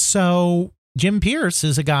 So Jim Pierce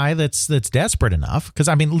is a guy that's desperate enough, because,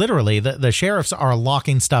 I mean, literally, the sheriffs are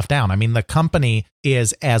locking stuff down. I mean, the company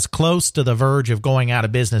is as close to the verge of going out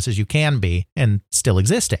of business as you can be and still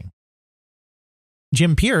existing.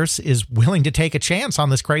 Jim Pierce is willing to take a chance on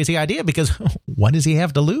this crazy idea because what does he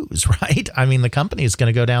have to lose, right? I mean, the company is going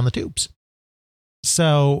to go down the tubes.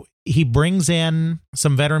 So he brings in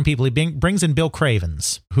some veteran people. He brings in Bill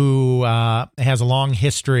Cravens, who has a long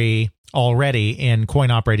history already in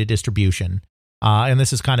coin-operated distribution. And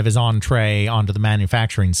this is kind of his entree onto the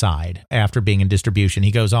manufacturing side. After being in distribution,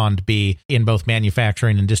 he goes on to be in both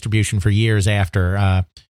manufacturing and distribution for years after.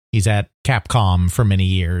 He's at Capcom for many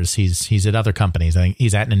years. He's at other companies. I think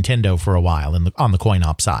he's at Nintendo for a while on the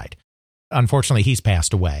coin-op side. Unfortunately, he's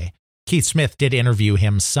passed away. Keith Smith did interview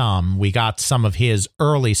him some. We got some of his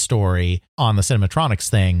early story on the Cinematronics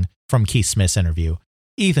thing from Keith Smith's interview.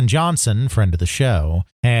 Ethan Johnson, friend of the show,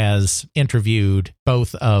 has interviewed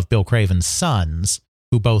both of Bill Craven's sons,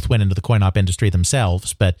 who both went into the coin-op industry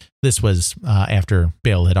themselves, but this was after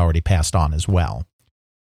Bill had already passed on as well.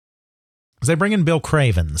 So they bring in Bill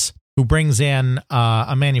Cravens, who brings in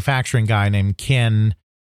a manufacturing guy named Ken,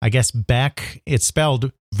 I guess Beck. It's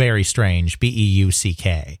spelled very strange,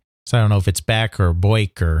 B-E-U-C-K. So I don't know if it's Beck or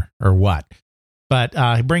Boyk or what. But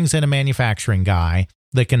he brings in a manufacturing guy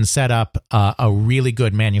that can set up a really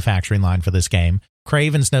good manufacturing line for this game.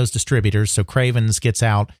 Cravens knows distributors, so Cravens gets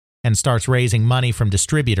out and starts raising money from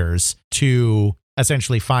distributors to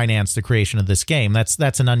essentially finance the creation of this game.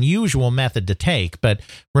 That's an unusual method to take, but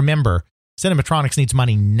remember, Cinematronics needs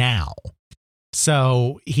money now.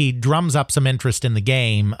 So he drums up some interest in the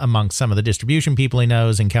game amongst some of the distribution people he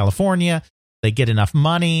knows in California. They get enough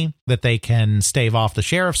money that they can stave off the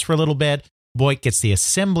sheriffs for a little bit. Boyk gets the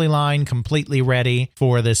assembly line completely ready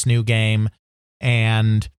for this new game,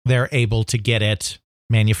 and they're able to get it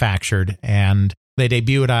manufactured. And they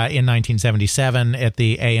debut it in 1977 at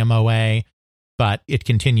the AMOA. but it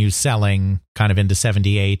continues selling kind of into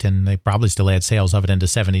 78, and they probably still had sales of it into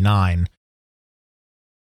 79.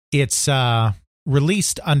 It's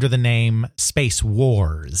released under the name Space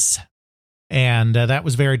Wars, and that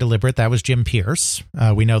was very deliberate. That was Jim Pierce.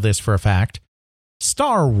 We know this for a fact.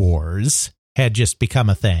 Star Wars had just become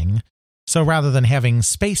a thing, so rather than having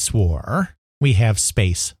Space War, we have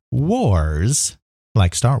Space Wars,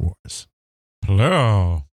 like Star Wars.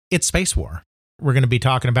 Hello. It's Space War. We're going to be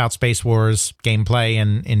talking about Space Wars gameplay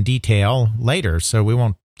in detail later, so we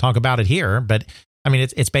won't talk about it here. But I mean,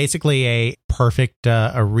 it's basically a perfect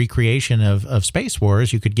a recreation of Space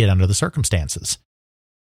Wars you could get under the circumstances.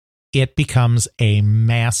 It becomes a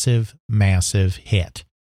massive, massive hit.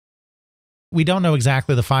 We don't know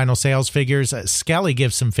exactly the final sales figures. Skelly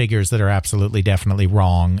gives some figures that are absolutely, definitely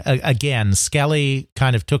wrong. Again, Skelly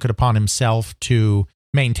kind of took it upon himself to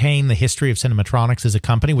maintain the history of Cinematronics as a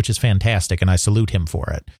company, which is fantastic, and I salute him for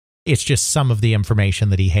it. It's just some of the information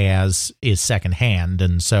that he has is secondhand,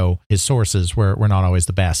 and so his sources were not always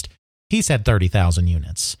the best. He said 30,000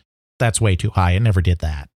 units. That's way too high. It never did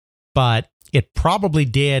that. But it probably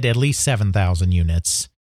did at least 7,000 units,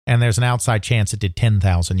 and there's an outside chance it did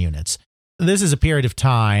 10,000 units. This is a period of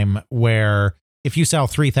time where if you sell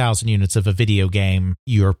 3,000 units of a video game,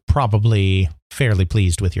 you're probably fairly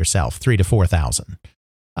pleased with yourself, 3,000 to 4,000.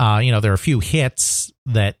 There are a few hits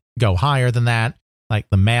that go higher than that, like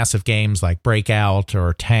the massive games like Breakout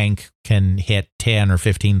or Tank can hit 10 or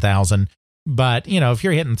 15,000. But, if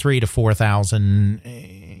you're hitting 3,000 to 4,000,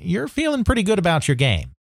 you're feeling pretty good about your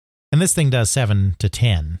game. And this thing does 7 to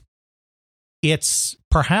 10. It's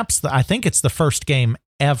perhaps, I think it's the first game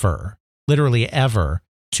ever, literally ever,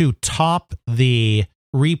 to top the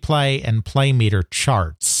replay and play meter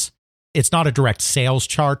charts. It's not a direct sales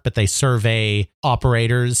chart, but they survey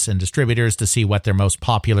operators and distributors to see what their most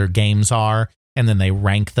popular games are, and then they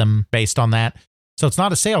rank them based on that. So it's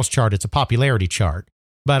not a sales chart, it's a popularity chart.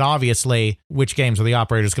 But obviously, which games are the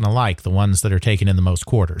operators going to like? The ones that are taking in the most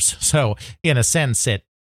quarters. So in a sense,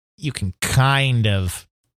 you can kind of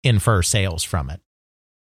infer sales from it.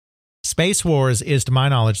 Space Wars is, to my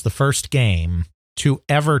knowledge, the first game to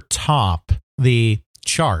ever top the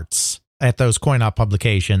charts at those coin-op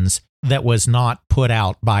publications that was not put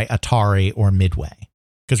out by Atari or Midway.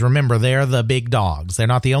 Because remember, they're the big dogs. They're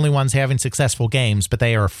not the only ones having successful games, but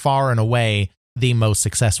they are far and away the most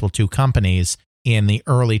successful two companies in the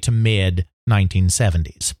early to mid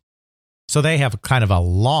 1970s. So they have kind of a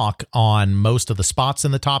lock on most of the spots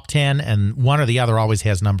in the top 10, and one or the other always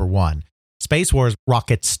has number one. Space Wars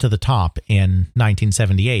rockets to the top in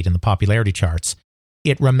 1978 in the popularity charts.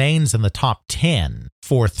 It remains in the top 10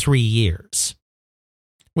 for 3 years,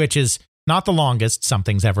 which is not the longest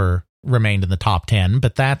something's ever remained in the top 10,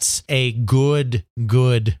 but that's a good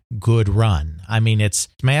run. I mean, it's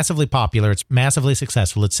massively popular. It's massively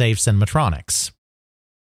successful. It saves Cinematronics.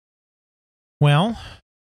 Well,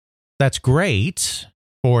 that's great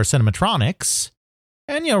for Cinematronics.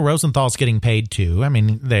 And, Rosenthal's getting paid too. I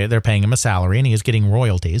mean, they're paying him a salary and he is getting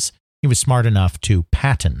royalties. He was smart enough to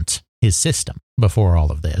patent his system before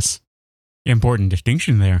all of this. Important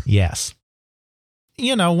distinction there. Yes.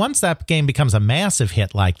 Once that game becomes a massive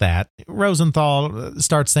hit like that, Rosenthal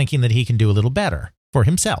starts thinking that he can do a little better for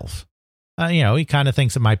himself. He kind of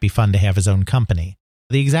thinks it might be fun to have his own company.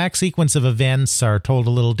 The exact sequence of events are told a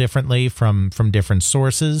little differently from different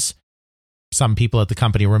sources. Some people at the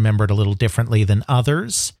company remember it a little differently than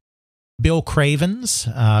others. Bill Cravens,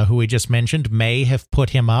 who we just mentioned, may have put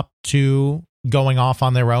him up to going off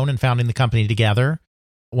on their own and founding the company together.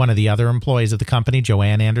 One of the other employees of the company,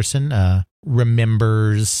 Joanne Anderson,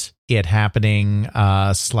 remembers it happening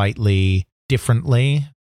slightly differently.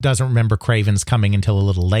 Doesn't remember Cravens coming until a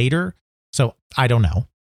little later. So I don't know.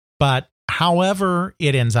 But however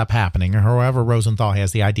it ends up happening, or however Rosenthal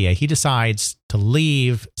has the idea, he decides to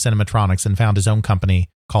leave Cinematronics and found his own company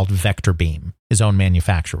called Vector Beam, his own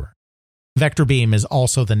manufacturer. Vector Beam is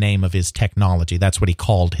also the name of his technology. That's what he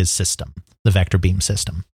called his system, the Vector Beam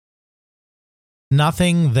system.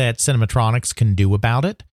 Nothing that Cinematronics can do about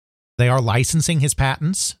it. They are licensing his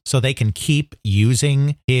patents, so they can keep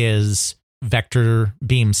using his Vector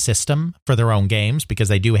Beam system for their own games because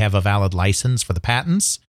they do have a valid license for the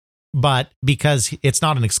patents. But because it's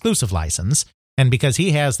not an exclusive license, and because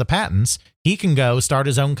he has the patents, he can go start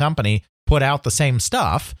his own company, put out the same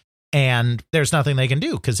stuff, and there's nothing they can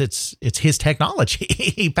do because it's his technology.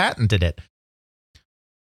 He patented it.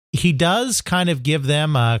 He does kind of give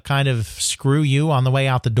them a kind of screw you on the way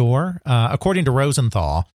out the door. According to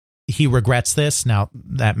Rosenthal, he regrets this. Now,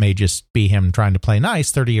 that may just be him trying to play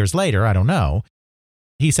nice 30 years later. I don't know.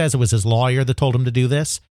 He says it was his lawyer that told him to do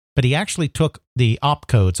this. but he actually took the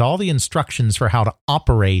opcodes, all the instructions for how to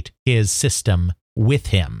operate his system with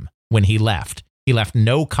him when he left. He left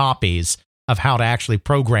no copies of how to actually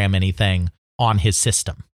program anything on his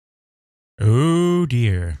system. Oh,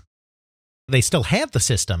 dear. They still had the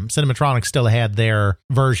system. Cinematronics still had their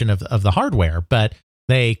version of the hardware, but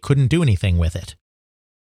they couldn't do anything with it.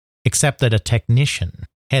 Except that a technician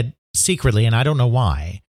had secretly, and I don't know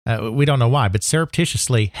why, we don't know why, but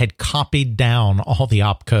surreptitiously had copied down all the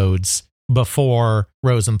opcodes before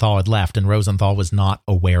Rosenthal had left, and Rosenthal was not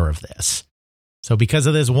aware of this. So because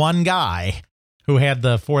of this one guy who had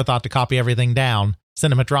the forethought to copy everything down,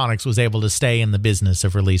 Cinematronics was able to stay in the business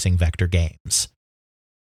of releasing vector games.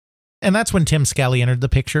 And that's when Tim Skelly entered the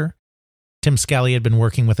picture. Tim Skelly had been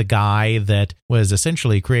working with a guy that was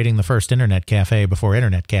essentially creating the first internet cafe before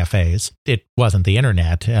internet cafes. It wasn't the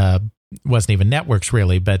internet, wasn't even networks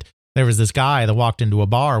really, but there was this guy that walked into a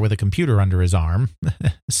bar with a computer under his arm.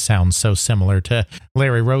 Sounds so similar to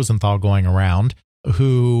Larry Rosenthal going around,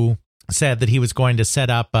 who said that he was going to set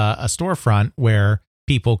up a storefront where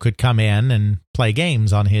people could come in and play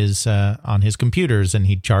games on his computers, and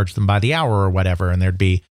he'd charge them by the hour or whatever, and there'd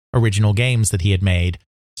be original games that he had made.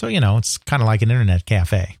 So, it's kind of like an internet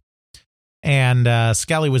cafe. And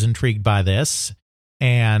Skelly was intrigued by this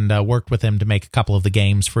and worked with him to make a couple of the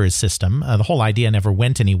games for his system. The whole idea never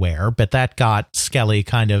went anywhere, but that got Skelly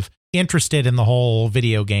kind of interested in the whole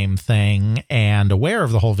video game thing and aware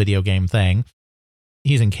of the whole video game thing.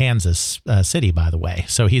 He's in Kansas City, by the way,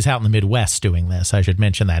 so he's out in the Midwest doing this. I should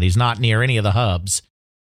mention that. He's not near any of the hubs.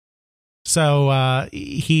 So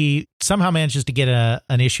he somehow manages to get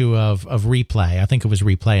an issue of Replay. I think it was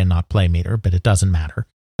Replay and not Playmeter, but it doesn't matter.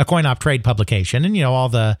 A coin-op trade publication, and all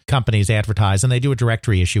the companies advertise, and they do a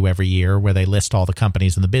directory issue every year where they list all the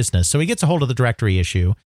companies in the business. So he gets a hold of the directory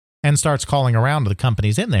issue and starts calling around to the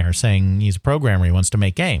companies in there saying he's a programmer, he wants to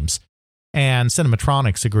make games. And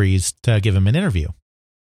Cinematronics agrees to give him an interview.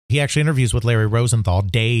 He actually interviews with Larry Rosenthal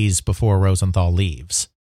days before Rosenthal leaves.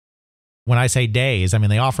 When I say days, I mean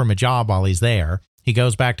they offer him a job while he's there. He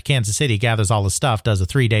goes back to Kansas City, gathers all his stuff, does a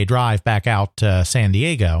 3-day drive back out to San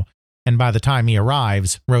Diego, and by the time he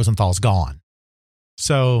arrives, Rosenthal's gone.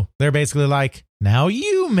 So they're basically like, now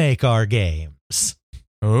you make our games.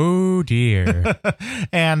 Oh, dear.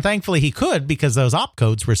 And thankfully he could, because those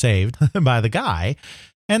opcodes were saved by the guy.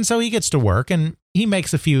 And so he gets to work, and he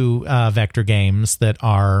makes a few vector games that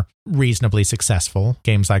are reasonably successful,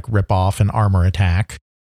 games like Rip Off and Armor Attack.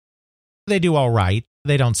 They do all right.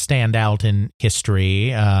 They don't stand out in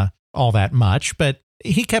history all that much, but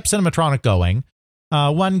he kept Cinematronic going.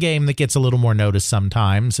 One game that gets a little more notice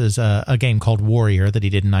sometimes is a game called Warrior that he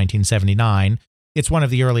did in 1979. It's one of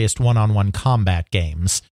the earliest one-on-one combat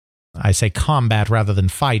games. I say combat rather than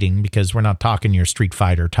fighting because we're not talking your Street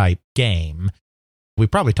Fighter type game. We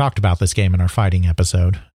probably talked about this game in our fighting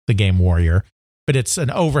episode, the game Warrior, but it's an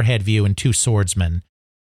overhead view and two swordsmen.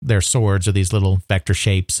 Their swords are these little vector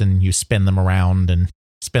shapes, and you spin them around and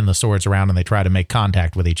spin the swords around, and they try to make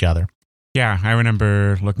contact with each other. Yeah, I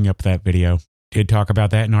remember looking up that video. Did talk about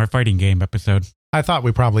that in our fighting game episode. I thought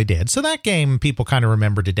we probably did. So that game people kind of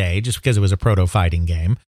remember today just because it was a proto-fighting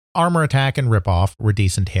game. Armor Attack and Rip Off were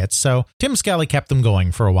decent hits, so Tim Skelly kept them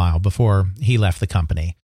going for a while before he left the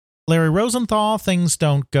company. Larry Rosenthal, things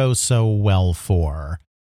don't go so well for.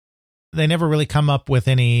 They never really come up with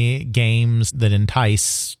any games that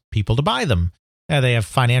entice people to buy them. They have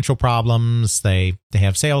financial problems, they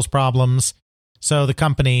have sales problems, so the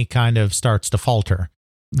company kind of starts to falter.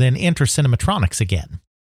 Then enter Cinematronics again.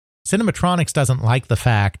 Cinematronics doesn't like the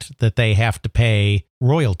fact that they have to pay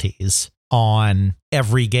royalties on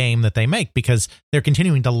every game that they make because they're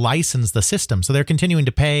continuing to license the system. So they're continuing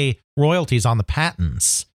to pay royalties on the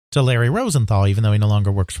patents to Larry Rosenthal, even though he no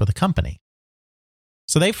longer works for the company.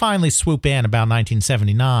 So they finally swoop in about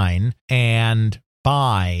 1979 and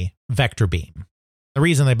buy Vector Beam. The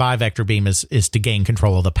reason they buy Vector Beam is to gain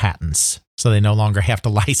control of the patents, so they no longer have to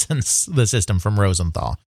license the system from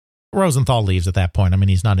Rosenthal. Rosenthal leaves at that point. I mean,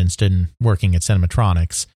 he's not interested in working at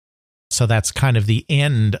Cinematronics. So that's kind of the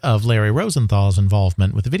end of Larry Rosenthal's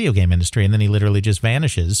involvement with the video game industry, and then he literally just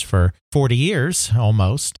vanishes for 40 years,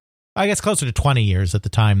 almost. I guess closer to 20 years at the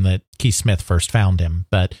time that Keith Smith first found him,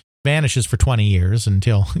 but vanishes for 20 years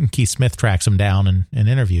until Keith Smith tracks him down and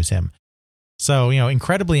interviews him. So,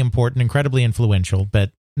 incredibly important, incredibly influential,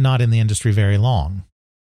 but not in the industry very long.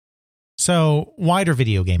 So, wider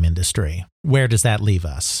video game industry, where does that leave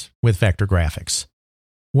us with vector graphics?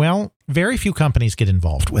 Well, very few companies get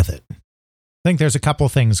involved with it. I think there's a couple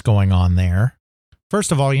things going on there.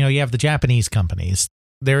 First of all, you have the Japanese companies.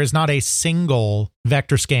 There is not a single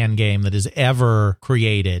vector scan game that is ever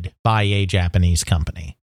created by a Japanese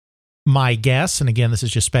company. My guess, and again, this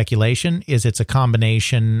is just speculation, is it's a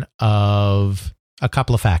combination of a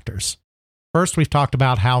couple of factors. First, we've talked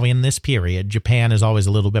about how in this period, Japan is always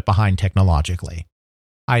a little bit behind technologically.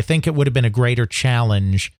 I think it would have been a greater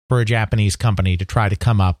challenge for a Japanese company to try to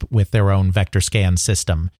come up with their own vector scan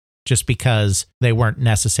system, just because they weren't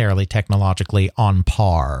necessarily technologically on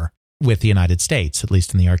par with the United States, at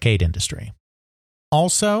least in the arcade industry.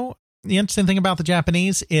 Also, the interesting thing about the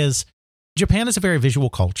Japanese is Japan is a very visual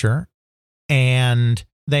culture, and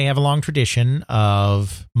they have a long tradition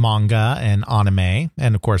of manga and anime,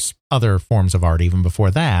 and of course, other forms of art even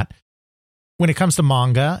before that. When it comes to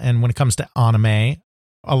manga and when it comes to anime,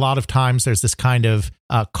 a lot of times there's this kind of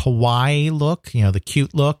kawaii look, the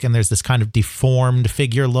cute look, and there's this kind of deformed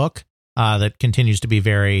figure look that continues to be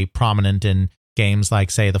very prominent in games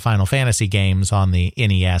like, say, the Final Fantasy games on the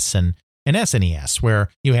NES and SNES, where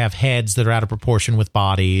you have heads that are out of proportion with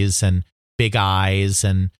bodies and big eyes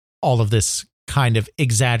and all of this kind of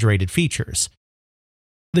exaggerated features.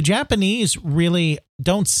 The Japanese really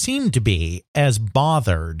don't seem to be as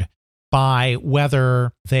bothered by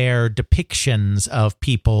whether their depictions of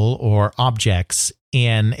people or objects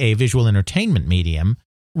in a visual entertainment medium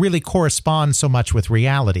really correspond so much with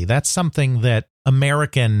reality. That's something that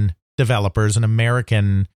American developers and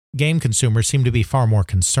American game consumers seem to be far more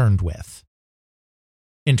concerned with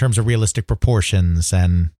in terms of realistic proportions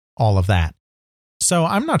and all of that. So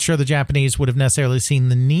I'm not sure the Japanese would have necessarily seen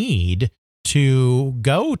the need to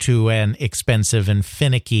go to an expensive and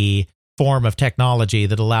finicky form of technology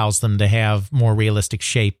that allows them to have more realistic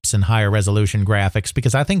shapes and higher resolution graphics,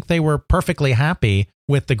 because I think they were perfectly happy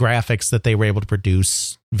with the graphics that they were able to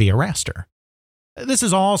produce via raster. This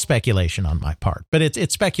is all speculation on my part, but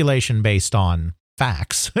it's speculation based on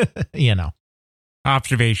facts,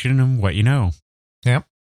 Observation and what you know. Yep.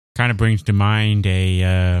 Kind of brings to mind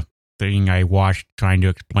a thing I watched trying to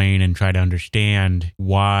explain and try to understand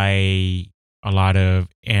why a lot of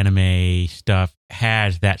anime stuff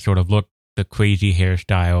has that sort of look, the crazy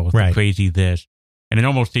hairstyle, right, the crazy this. And it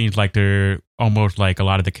almost seems like they're almost like a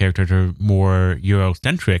lot of the characters are more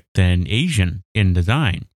Eurocentric than Asian in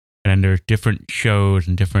design. And there's different shows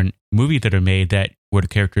and different movies that are made that where the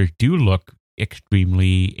characters do look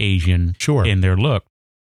extremely Asian in their look.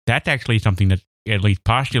 That's actually something that's at least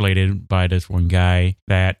postulated by this one guy,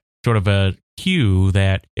 that sort of a cue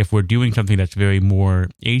that if we're doing something that's very more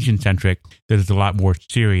Asian-centric, this is a lot more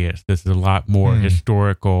serious. This is a lot more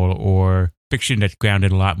historical or fiction that's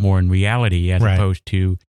grounded a lot more in reality, as opposed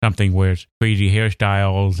to something where it's crazy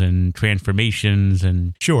hairstyles and transformations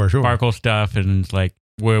and sparkle stuff. And it's like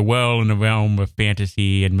we're well in the realm of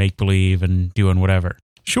fantasy and make-believe and doing whatever.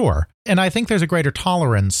 Sure. And I think there's a greater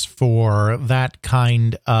tolerance for that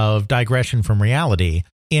kind of digression from reality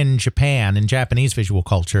in Japan, in Japanese visual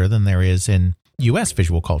culture, than there is in U.S.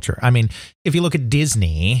 visual culture. I mean, if you look at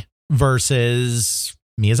Disney versus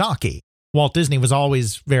Miyazaki, Walt Disney was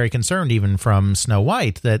always very concerned, even from Snow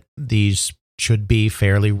White, that these should be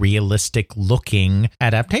fairly realistic looking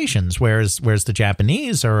adaptations, whereas the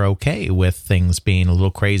Japanese are okay with things being a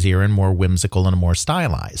little crazier and more whimsical and more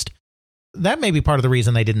stylized. That may be part of the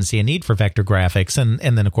reason they didn't see a need for vector graphics. And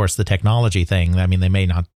then, of course, the technology thing. I mean, they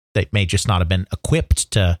may just not have been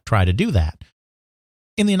equipped to try to do that.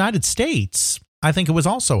 In the United States, I think it was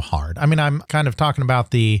also hard. I mean, I'm kind of talking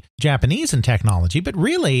about the Japanese and technology, but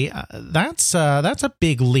really, that's a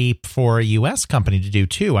big leap for a U.S. company to do,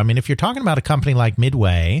 too. I mean, if you're talking about a company like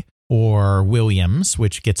Midway or Williams,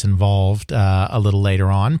 which gets involved a little later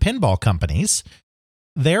on, pinball companies,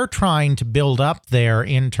 they're trying to build up their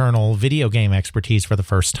internal video game expertise for the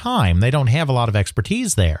first time. They don't have a lot of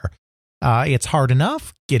expertise there. It's hard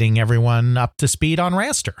enough getting everyone up to speed on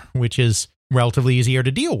raster, which is relatively easier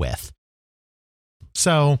to deal with.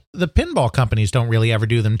 So the pinball companies don't really ever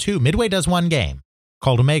do them too. Midway does one game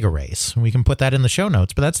called Omega Race. We can put that in the show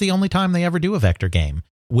notes, but that's the only time they ever do a vector game.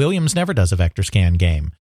 Williams never does a vector scan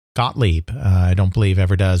game. Gottlieb, I don't believe,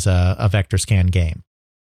 ever does a vector scan game.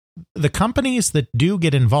 The companies that do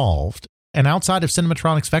get involved, and outside of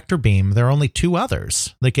Cinematronics Vector Beam, there are only two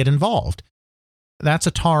others that get involved. That's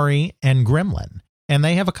Atari and Gremlin, and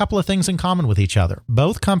they have a couple of things in common with each other.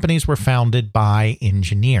 Both companies were founded by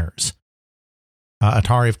engineers.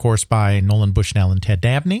 Atari, of course, by Nolan Bushnell and Ted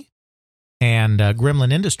Dabney, and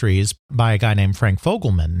Gremlin Industries by a guy named Frank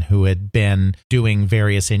Fogelman, who had been doing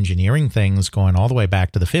various engineering things going all the way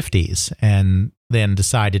back to the 50s, and then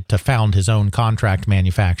decided to found his own contract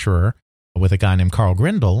manufacturer with a guy named Carl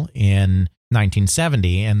Grindle in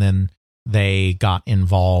 1970, and then they got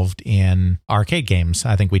involved in arcade games.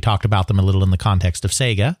 I think we talked about them a little in the context of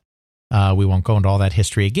Sega. We won't go into all that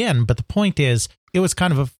history again, but the point is, it was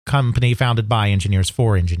kind of a company founded by engineers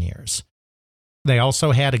for engineers. They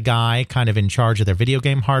also had a guy kind of in charge of their video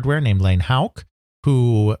game hardware named Lane Houck,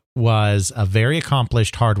 who was a very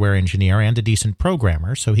accomplished hardware engineer and a decent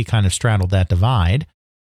programmer, so he kind of straddled that divide.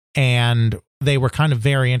 And they were kind of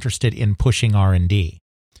very interested in pushing R&D.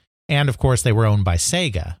 And of course, they were owned by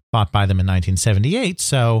Sega, bought by them in 1978,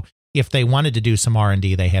 so if they wanted to do some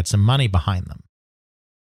R&D, they had some money behind them.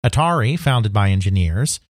 Atari, founded by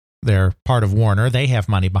engineers, they're part of Warner, they have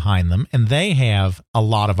money behind them, and they have a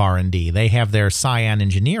lot of R&D. They have their Cyan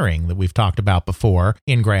Engineering that we've talked about before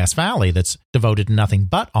in Grass Valley that's devoted to nothing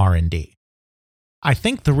but R&D. I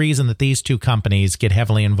think the reason that these two companies get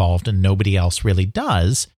heavily involved and nobody else really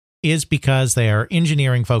does is because they are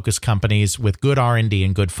engineering-focused companies with good R&D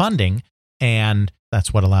and good funding, and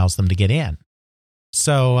that's what allows them to get in.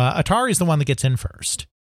 So Atari is the one that gets in first.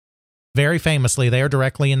 Very famously, they are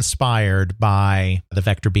directly inspired by the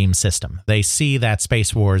Vector Beam system. They see that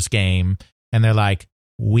Space Wars game, and they're like,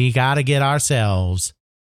 we got to get ourselves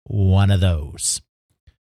one of those.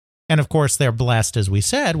 And of course, they're blessed, as we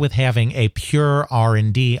said, with having a pure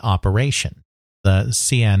R&D operation, the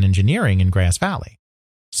Cyan Engineering in Grass Valley.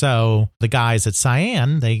 So the guys at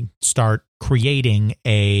Cyan, they start creating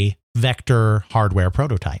a Vector hardware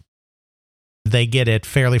prototype. They get it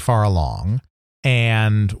fairly far along.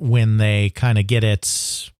 And when they kind of get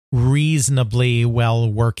it reasonably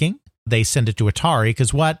well working, they send it to Atari,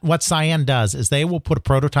 because what Cyan does is they will put a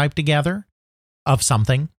prototype together of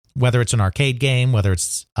something, whether it's an arcade game, whether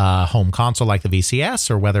it's a home console like the VCS,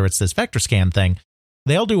 or whether it's this VectorScan thing.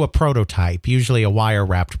 They'll do a prototype, usually a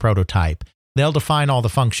wire-wrapped prototype. They'll define all the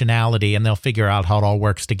functionality and they'll figure out how it all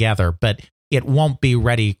works together, but it won't be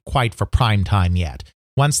ready quite for prime time yet.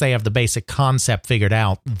 Once they have the basic concept figured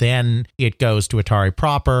out, then it goes to Atari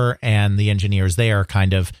proper, and the engineers there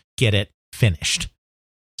kind of get it finished.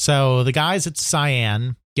 So the guys at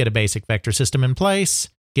Cyan get a basic vector system in place,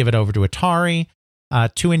 give it over to Atari.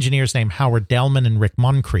 Two engineers named Howard Delman and Rick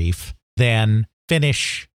Moncrief then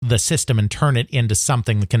finish the system and turn it into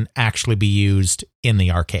something that can actually be used in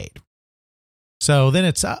the arcade. So then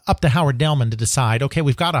it's up to Howard Delman to decide, okay,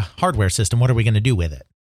 we've got a hardware system. What are we going to do with it?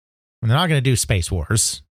 And they're not going to do Space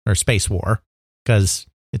Wars or Space War because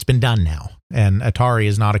it's been done now. And Atari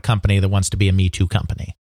is not a company that wants to be a Me Too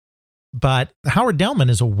company. But Howard Delman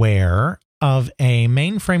is aware of a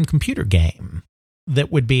mainframe computer game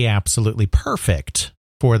that would be absolutely perfect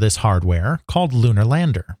for this hardware called Lunar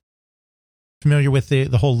Lander. Familiar with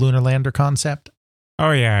the whole Lunar Lander concept? Oh,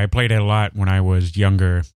 yeah. I played it a lot when I was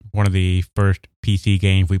younger. One of the first PC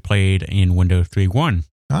games we played in Windows 3.1.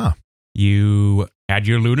 Ah. You had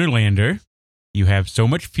your lunar lander, you have so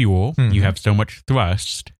much fuel, you have so much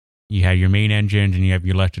thrust, you have your main engines, and you have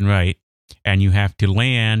your left and right, and you have to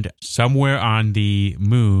land somewhere on the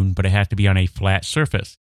moon, but it has to be on a flat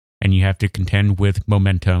surface, and you have to contend with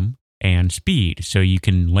momentum and speed. So you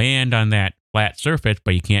can land on that flat surface,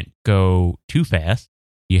 but you can't go too fast.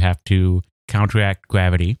 You have to counteract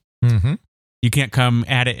gravity. Mm-hmm. You can't come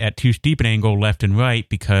at it at too steep an angle left and right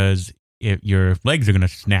because your legs are going to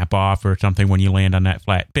snap off or something when you land on that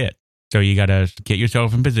flat bit. So you got to get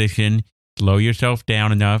yourself in position, slow yourself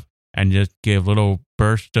down enough, and just give little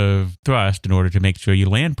bursts of thrust in order to make sure you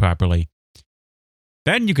land properly.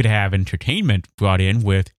 Then you could have entertainment brought in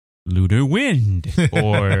with lunar wind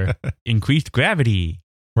or increased gravity.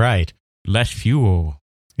 Right. Less fuel.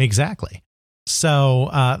 Exactly.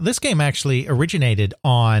 So this game actually originated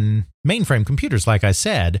on mainframe computers, like I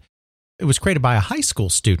said. It was created by a high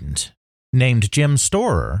school student named Jim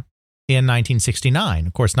Storer in 1969.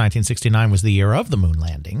 Of course, 1969 was the year of the moon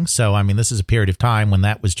landing. So, I mean, this is a period of time when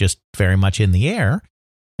that was just very much in the air.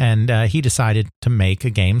 And he decided to make a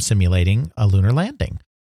game simulating a lunar landing.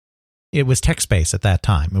 It was text-based at that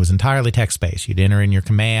time. It was entirely text-based. You'd enter in your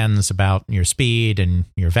commands about your speed and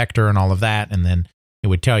your vector and all of that, and then it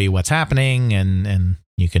would tell you what's happening, and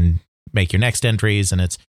you can make your next entries, and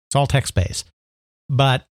it's all text-based.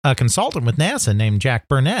 But a consultant with NASA named Jack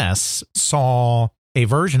Burness saw a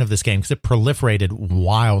version of this game because it proliferated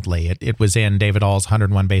wildly. It was in David All's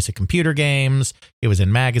 101 Basic Computer Games. It was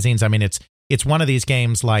in magazines. I mean, it's one of these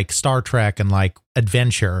games like Star Trek and like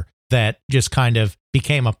Adventure that just kind of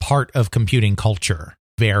became a part of computing culture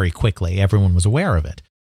very quickly. Everyone was aware of it.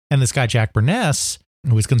 And this guy, Jack Burness,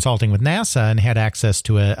 who was consulting with NASA and had access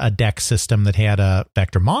to a DEC system that had a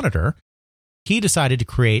vector monitor, he decided to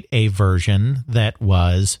create a version that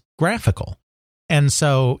was graphical. And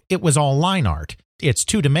so it was all line art. It's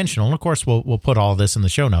two-dimensional. And of course, we'll put all this in the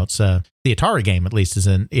show notes. The Atari game, at least,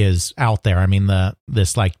 is out there. I mean,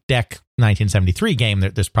 this like DEC 1973 game,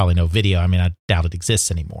 there's probably no video. I mean, I doubt it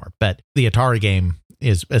exists anymore. But the Atari game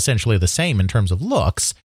is essentially the same in terms of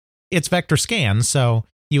looks. It's vector scan, so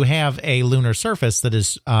you have a lunar surface that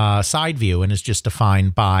is side view and is just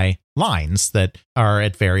defined by lines that are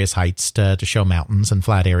at various heights to show mountains and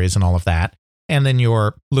flat areas and all of that. And then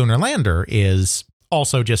your lunar lander is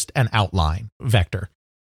also just an outline vector.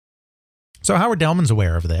 So Howard Delman's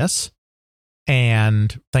aware of this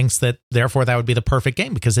and thinks that therefore that would be the perfect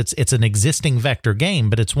game because it's an existing vector game,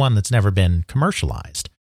 but it's one that's never been commercialized.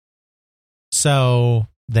 So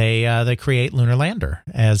they create Lunar Lander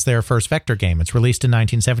as their first vector game. It's released in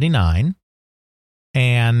 1979,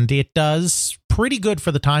 and it does pretty good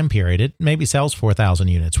for the time period. It maybe sells 4,000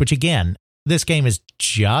 units, which again, this game is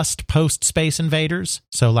just post Space Invaders.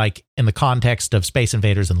 So like in the context of Space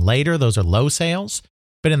Invaders and later, those are low sales.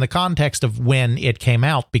 But in the context of when it came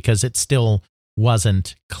out, because it still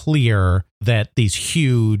wasn't clear that these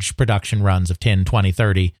huge production runs of 10, 20,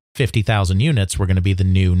 30, 50,000 units were going to be the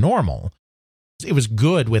new normal. It was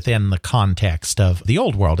good within the context of the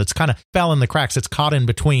old world. It's kind of fell in the cracks. It's caught in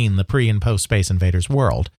between the pre and post Space Invaders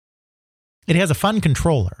world. It has a fun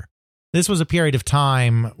controller. This was a period of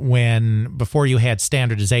time when, before you had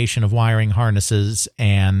standardization of wiring harnesses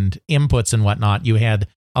and inputs and whatnot, you had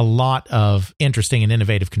a lot of interesting and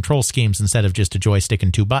innovative control schemes instead of just a joystick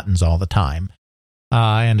and two buttons all the time.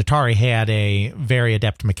 And Atari had a very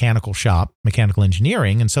adept mechanical shop, mechanical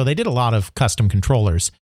engineering, and so they did a lot of custom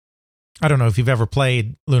controllers. I don't know if you've ever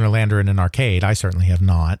played Lunar Lander in an arcade. I certainly have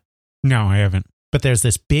not. No, I haven't. But there's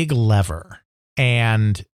this big lever,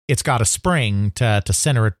 and it's got a spring to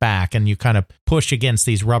center it back, and you kind of push against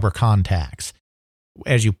these rubber contacts.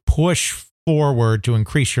 As you push forward to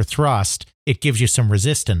increase your thrust, it gives you some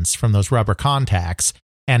resistance from those rubber contacts.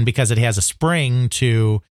 And because it has a spring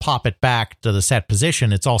to pop it back to the set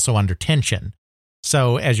position, it's also under tension.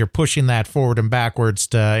 So as you're pushing that forward and backwards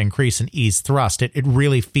to increase and ease thrust, it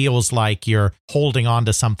really feels like you're holding on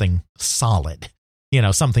to something solid,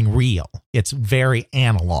 something real. It's very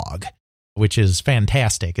analog, which is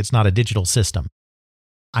fantastic. It's not a digital system.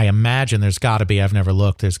 I imagine there's got to be, I've never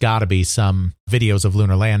looked, there's got to be some videos of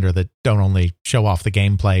Lunar Lander that don't only show off the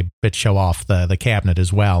gameplay, but show off the cabinet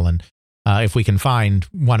as well. And if we can find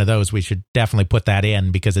one of those, we should definitely put that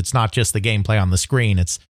in because it's not just the gameplay on the screen.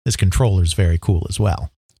 This controller's very cool as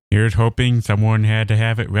well. Here's hoping someone had to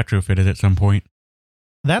have it retrofitted at some point.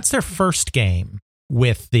 That's their first game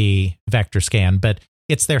with the Vector Scan, but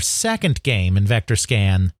it's their second game in Vector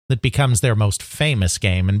Scan that becomes their most famous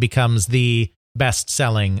game and becomes the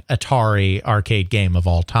best-selling Atari arcade game of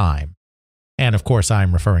all time. And of course,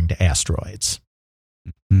 I'm referring to Asteroids.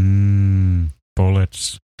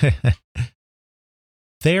 Bullets.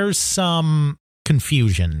 There's some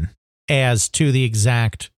confusion as to the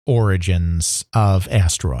exact origins of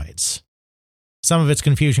Asteroids. Some of it's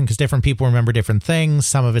confusion because different people remember different things.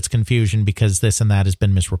 Some of it's confusion because this and that has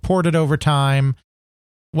been misreported over time.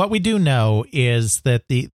 What we do know is that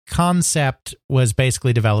the concept was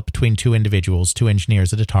basically developed between two individuals, two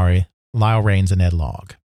engineers at Atari, Lyle Raines and Ed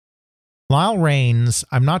Logg. Lyle Raines,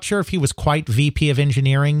 I'm not sure if he was quite VP of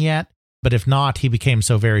engineering yet, but if not, he became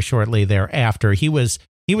so very shortly thereafter. He was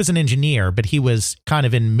an engineer, but he was kind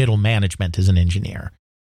of in middle management as an engineer.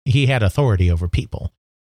 He had authority over people.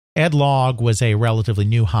 Ed Logg was a relatively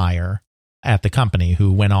new hire at the company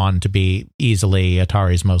who went on to be easily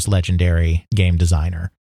Atari's most legendary game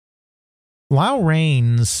designer. Lyle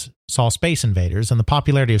Raines saw Space Invaders and the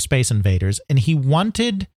popularity of Space Invaders, and he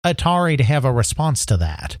wanted Atari to have a response to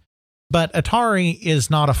that. But Atari is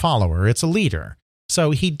not a follower, it's a leader.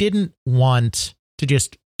 So he didn't want to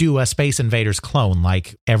just do a Space Invaders clone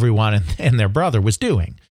like everyone and their brother was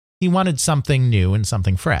doing. He wanted something new and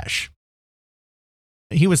something fresh.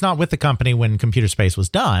 He was not with the company when Computer Space was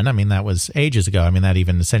done. I mean, that was ages ago. I mean, that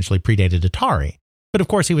even essentially predated Atari. But of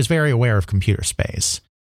course, he was very aware of Computer Space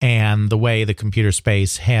and the way the Computer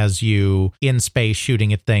Space has you in space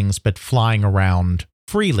shooting at things, but flying around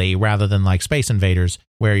freely rather than like Space Invaders,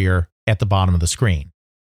 where you're at the bottom of the screen.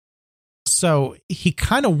 So he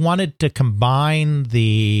kind of wanted to combine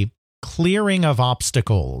the clearing of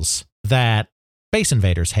obstacles that Space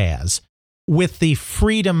Invaders has with the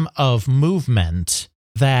freedom of movement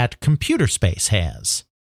that Computer Space has.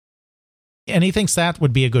 And he thinks that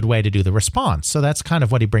would be a good way to do the response. So that's kind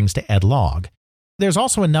of what he brings to Ed Logg. There's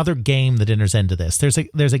also another game that enters into this. There's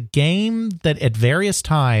a game that at various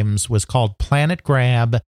times was called Planet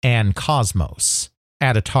Grab and Cosmos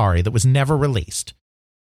at Atari that was never released.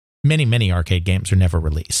 Many arcade games are never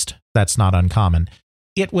released. That's not uncommon.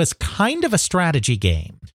 It was kind of a strategy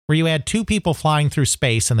game where you had two people flying through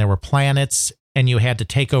space and there were planets and you had to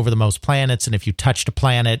take over the most planets. And if you touched a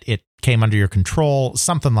planet, it came under your control,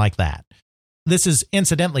 something like that. This is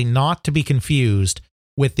incidentally not to be confused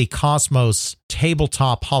with the Cosmos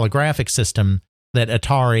tabletop holographic system that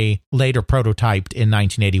Atari later prototyped in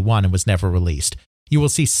 1981 and was never released. You will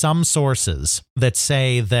see some sources that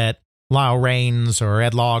say that Lyle Raines or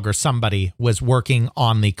Ed Logg or somebody was working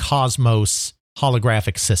on the Cosmos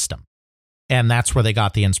holographic system, and that's where they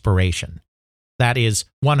got the inspiration. That is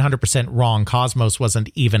 100% wrong. Cosmos wasn't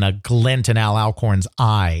even a glint in Al Alcorn's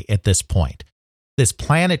eye at this point. This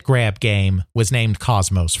planet grab game was named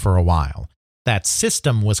Cosmos for a while. That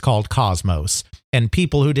system was called Cosmos, and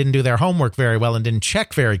people who didn't do their homework very well and didn't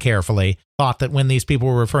check very carefully thought that when these people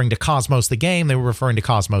were referring to Cosmos the game, they were referring to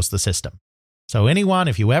Cosmos the system. So anyone,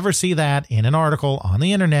 if you ever see that in an article on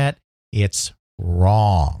the internet, it's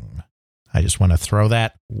wrong. I just want to throw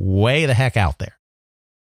that way the heck out there.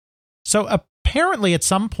 So apparently at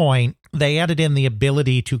some point, they added in the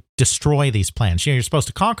ability to destroy these planets. You're supposed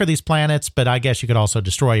to conquer these planets, but I guess you could also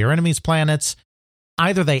destroy your enemies' planets.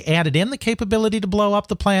 Either they added in the capability to blow up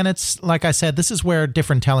the planets. Like I said, this is where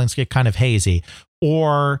different tellings get kind of hazy.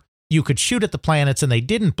 Or you could shoot at the planets and they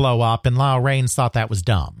didn't blow up, and Lyle Raines thought that was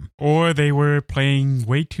dumb. Or they were playing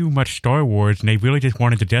way too much Star Wars and they really just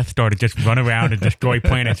wanted the Death Star to just run around and destroy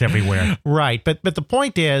planets everywhere. Right, but the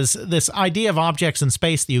point is, this idea of objects in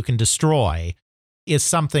space that you can destroy is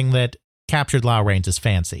something that captured Lyle Raines'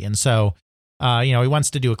 fancy. And so, he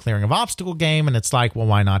wants to do a clearing of obstacle game, and it's like, well,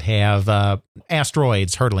 why not have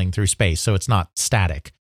asteroids hurtling through space so it's not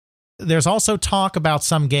static? There's also talk about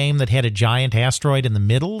some game that had a giant asteroid in the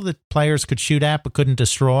middle that players could shoot at but couldn't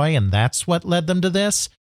destroy, and that's what led them to this.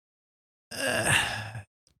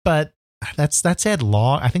 But that's Ed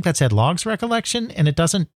Logg. I think that's Ed Logg's recollection, and it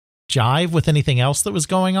doesn't jive with anything else that was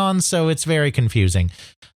going on, so it's very confusing.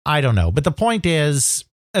 I don't know. But the point is,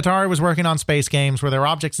 Atari was working on space games where there were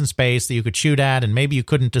objects in space that you could shoot at, and maybe you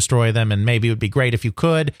couldn't destroy them, and maybe it would be great if you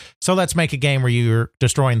could. So let's make a game where you're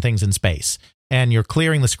destroying things in space, and you're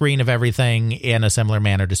clearing the screen of everything in a similar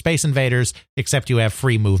manner to Space Invaders, except you have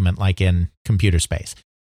free movement like in computer space.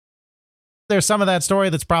 There's some of that story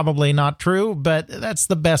that's probably not true, but that's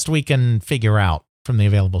the best we can figure out from the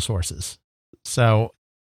available sources. So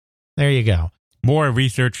there you go. More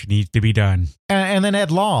research needs to be done. And then Ed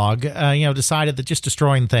Logg, decided that just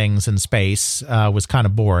destroying things in space was kind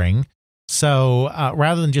of boring. So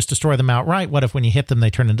rather than just destroy them outright, what if when you hit them, they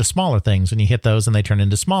turn into smaller things, and you hit those and they turn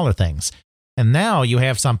into smaller things? And now you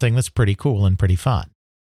have something that's pretty cool and pretty fun.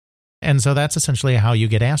 And so that's essentially how you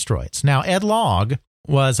get asteroids. Now, Ed Logg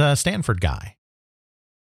was a Stanford guy.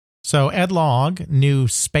 So Ed Logg knew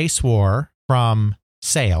Space War from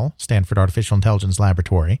SAIL, Stanford Artificial Intelligence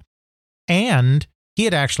Laboratory. And he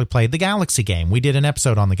had actually played the Galaxy game. We did an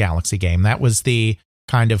episode on the Galaxy game. That was the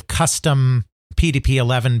kind of custom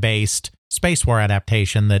PDP-11 based Space War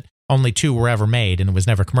adaptation that only 2 were ever made, and it was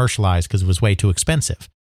never commercialized because it was way too expensive.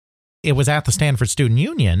 It was at the Stanford Student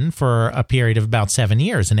Union for a period of about 7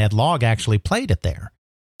 years, and Ed Logg actually played it there.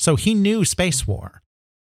 So he knew Space War.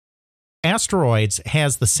 Asteroids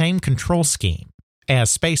has the same control scheme as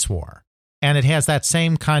Space War. And it has that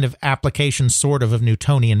same kind of application sort of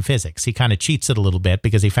Newtonian physics. He kind of cheats it a little bit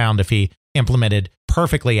because he found if he implemented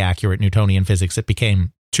perfectly accurate Newtonian physics, it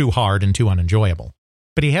became too hard and too unenjoyable.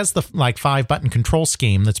 But he has the 5-button control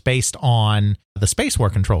scheme that's based on the Space War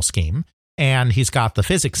control scheme, and he's got the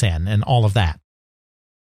physics in and all of that.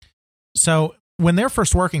 So when they're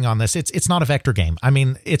first working on this, it's not a vector game. I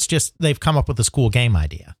mean, it's just they've come up with this cool game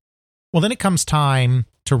idea. Well, then it comes time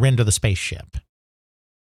to render the spaceship.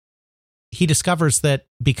 He discovers that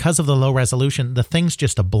because of the low resolution, the thing's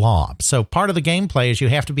just a blob. So part of the gameplay is you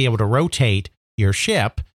have to be able to rotate your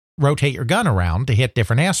ship, rotate your gun around to hit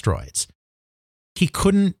different asteroids. He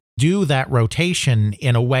couldn't do that rotation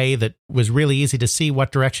in a way that was really easy to see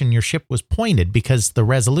what direction your ship was pointed because the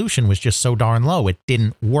resolution was just so darn low, it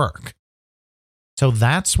didn't work. So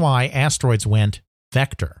that's why asteroids went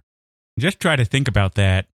vector. Just try to think about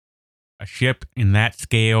that. A ship in that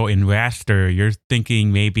scale in raster, you're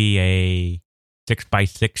thinking maybe a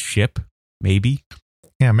 6x6 ship, maybe?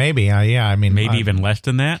 Yeah, maybe. I mean, maybe even less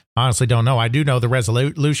than that. Honestly, don't know. I do know the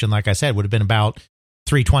resolution, like I said, would have been about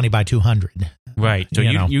 320 by 200. Right. So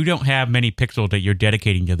you don't have many pixels that you're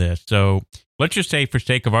dedicating to this. So let's just say, for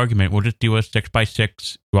sake of argument, we'll just do a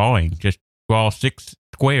 6x6 drawing. Just draw 6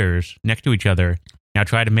 squares next to each other. Now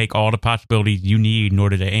try to make all the possibilities you need in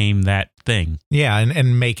order to aim that thing. Yeah,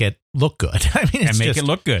 and make it look good. I mean, it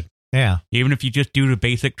look good. Yeah. Even if you just do the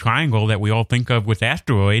basic triangle that we all think of with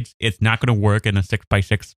asteroids, it's not going to work in a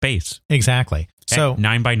 6x6 space. Exactly. So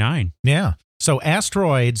 9x9. Yeah. So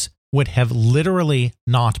asteroids would have literally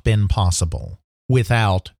not been possible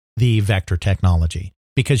without the vector technology.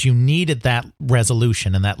 because you needed that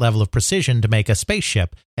resolution and that level of precision to make a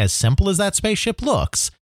spaceship. As simple as that spaceship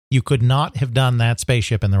looks, you could not have done that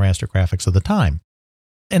spaceship in the raster graphics of the time.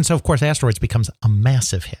 And so, of course, Asteroids becomes a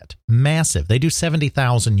massive hit. Massive. They do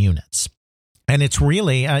 70,000 units. And it's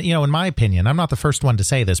really, in my opinion, I'm not the first one to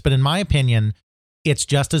say this, but in my opinion, it's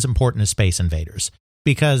just as important as Space Invaders.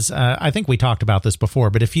 Because I think we talked about this before,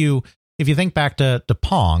 but if you think back to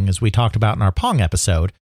Pong, as we talked about in our Pong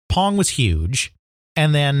episode, Pong was huge,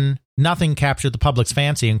 and then nothing captured the public's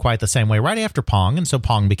fancy in quite the same way right after Pong, and so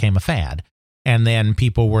Pong became a fad. And then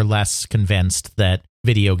people were less convinced that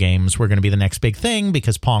video games were going to be the next big thing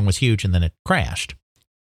because Pong was huge and then it crashed.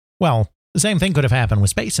 Well, the same thing could have happened with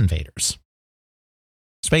Space Invaders.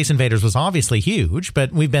 Space Invaders was obviously huge,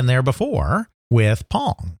 but we've been there before with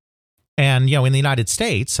Pong. And, in the United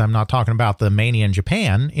States, I'm not talking about the mania in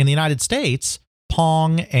Japan. In the United States,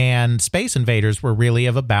 Pong and Space Invaders were really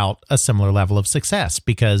of about a similar level of success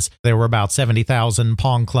because there were about 70,000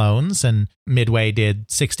 Pong clones and Midway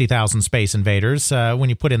did 60,000 Space Invaders. When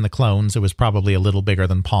you put in the clones, it was probably a little bigger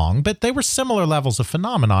than Pong, but they were similar levels of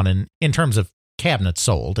phenomenon in terms of cabinets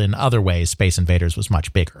sold. In other ways, Space Invaders was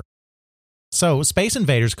much bigger. So Space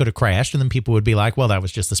Invaders could have crashed and then people would be like, well, that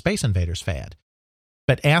was just the Space Invaders fad.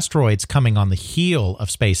 But Asteroids coming on the heel of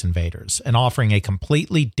Space Invaders and offering a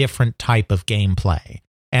completely different type of gameplay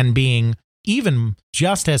and being even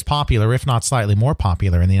just as popular, if not slightly more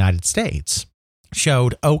popular in the United States,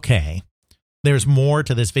 showed, okay, there's more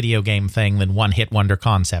to this video game thing than one-hit wonder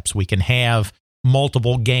concepts. We can have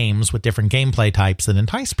multiple games with different gameplay types that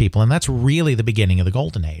entice people, and that's really the beginning of the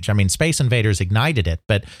golden age. I mean, Space Invaders ignited it,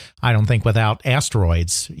 but I don't think without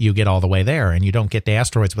Asteroids you get all the way there, and you don't get to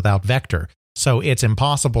Asteroids without Vector. So it's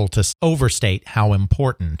impossible to overstate how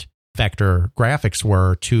important vector graphics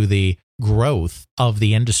were to the growth of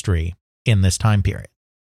the industry in this time period.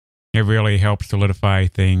 It really helped solidify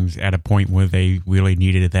things at a point where they really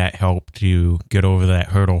needed that help to get over that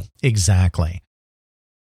hurdle. Exactly.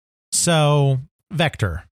 So,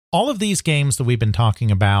 Vector. All of these games that we've been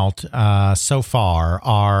talking about so far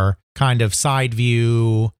are kind of side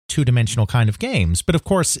view, two-dimensional kind of games. But of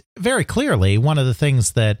course, very clearly, one of the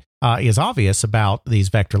things that is obvious about these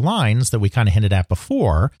vector lines that we kind of hinted at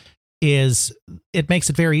before is it makes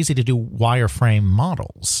it very easy to do wireframe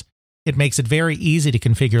models. It makes it very easy to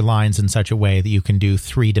configure lines in such a way that you can do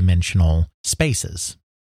three-dimensional spaces.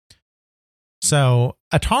 So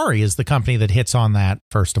Atari is the company that hits on that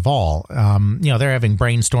first of all. They're having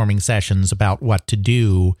brainstorming sessions about what to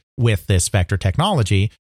do with this vector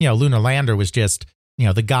technology. Lunar Lander was just,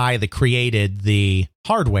 the guy that created the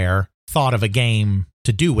hardware thought of a game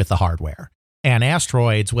to do with the hardware. And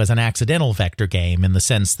Asteroids was an accidental vector game in the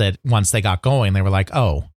sense that once they got going, they were like,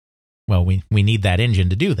 oh, well, we need that engine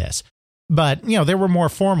to do this. But, there were more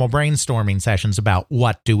formal brainstorming sessions about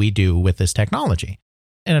what do we do with this technology.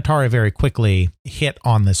 And Atari very quickly hit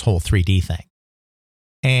on this whole 3D thing.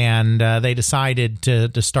 And they decided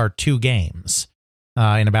to start two games.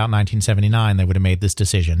 In about 1979, they would have made this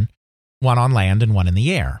decision, one on land and one in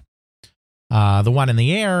the air. The one in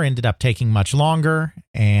the air ended up taking much longer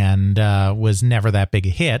and was never that big a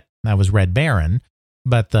hit. That was Red Baron.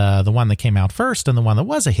 But the one that came out first and the one that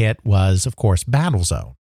was a hit was, of course,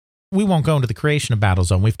 Battlezone. We won't go into the creation of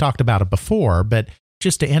Battlezone. We've talked about it before, but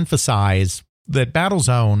just to emphasize that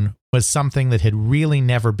Battlezone was something that had really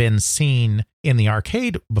never been seen in the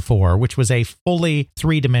arcade before, which was a fully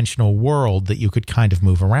three-dimensional world that you could kind of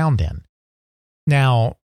move around in.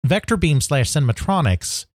 Now, Vector Beam /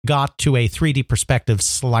 Cinematronics got to a 3D perspective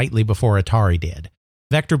slightly before Atari did.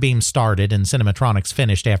 Vector Beam started and Cinematronics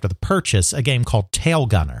finished after the purchase a game called Tail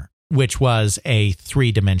Gunner, which was a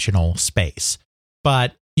three-dimensional space.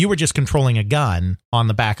 But you were just controlling a gun on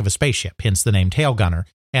the back of a spaceship, hence the name Tail Gunner,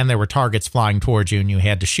 and there were targets flying towards you and you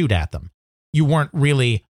had to shoot at them. You weren't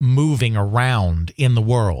really moving around in the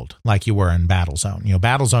world like you were in Battlezone.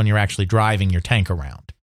 Battlezone, you're actually driving your tank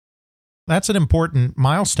around. That's an important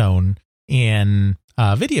milestone in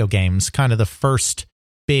video games, kind of the first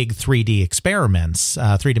big 3D experiments,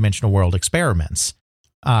 three-dimensional world experiments.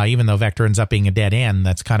 Even though Vector ends up being a dead end,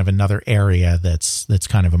 that's kind of another area that's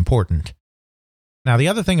kind of important. Now, the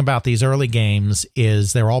other thing about these early games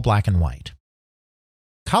is they're all black and white.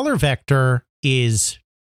 Color Vector is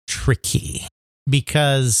tricky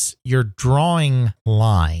because you're drawing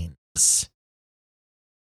lines.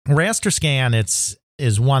 Raster scan is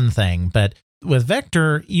one thing, but with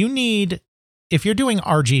Vector, you need, if you're doing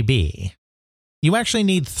RGB, you actually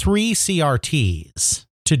need 3 CRTs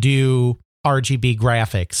to do RGB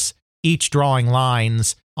graphics, each drawing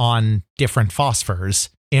lines on different phosphors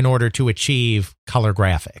in order to achieve color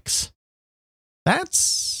graphics.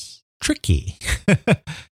 That's tricky.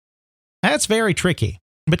 That's very tricky.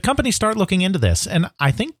 But companies start looking into this, and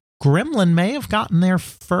I think Gremlin may have gotten there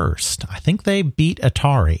first. I think they beat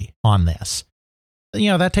Atari on this.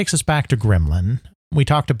 That takes us back to Gremlin. We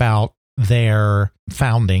talked about their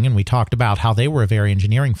founding, and we talked about how they were a very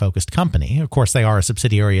engineering-focused company. Of course, they are a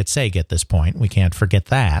subsidiary at Sega at this point. We can't forget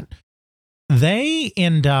that. They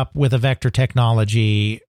end up with a vector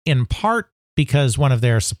technology in part because one of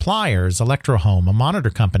their suppliers, Electrohome, a monitor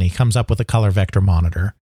company, comes up with a color vector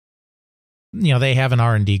monitor. They have an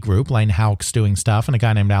R&D group. Lane Houck's doing stuff, and a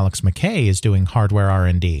guy named Alex McKay is doing hardware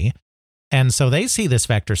R&D. And so they see this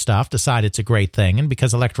vector stuff, decide it's a great thing, and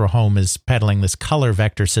because Electrohome is peddling this color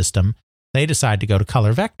vector system, they decide to go to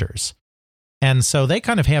color vectors. And so they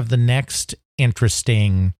kind of have the next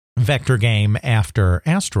interesting vector game after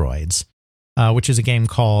Asteroids, which is a game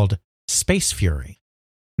called Space Fury.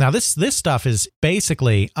 Now, this stuff is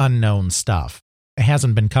basically unknown stuff. It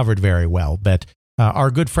hasn't been covered very well, but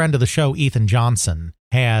our good friend of the show, Ethan Johnson,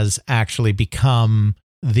 has actually become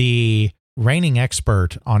the reigning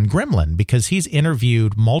expert on Gremlin because he's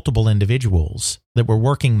interviewed multiple individuals that were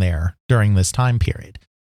working there during this time period.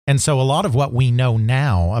 And so a lot of what we know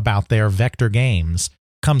now about their vector games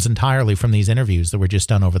comes entirely from these interviews that were just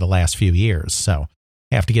done over the last few years. So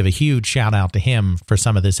I have to give a huge shout out to him for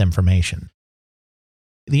some of this information.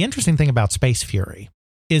 The interesting thing about Space Fury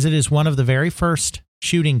is it is one of the very first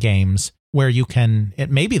shooting games where it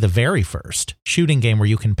may be the very first shooting game where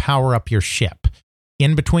you can power up your ship.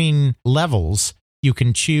 In between levels, you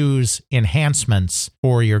can choose enhancements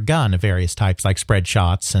for your gun of various types, like spread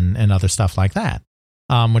shots and other stuff like that,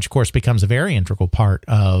 which, of course, becomes a very integral part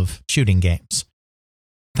of shooting games.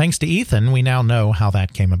 Thanks to Ethan, we now know how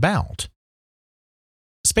that came about.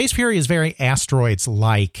 Space Fury is very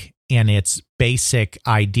Asteroids-like in its basic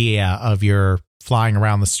idea of your flying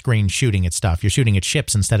around the screen shooting at stuff. You're shooting at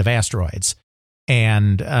ships instead of asteroids.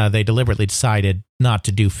 And they deliberately decided not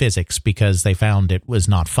to do physics because they found it was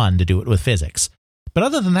not fun to do it with physics. But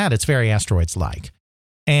other than that, it's very Asteroids-like.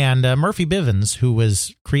 And Murphy Bivens, who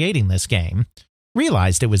was creating this game,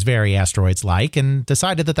 realized it was very Asteroids-like and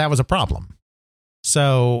decided that was a problem.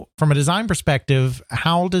 So, from a design perspective,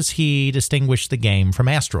 how does he distinguish the game from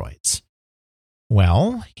Asteroids?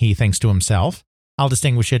 Well, he thinks to himself, I'll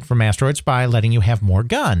distinguish it from Asteroids by letting you have more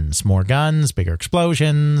guns, bigger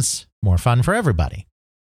explosions, more fun for everybody.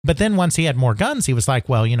 But then once he had more guns, he was like,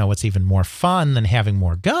 well, what's even more fun than having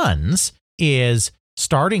more guns is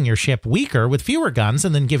starting your ship weaker with fewer guns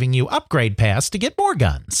and then giving you upgrade paths to get more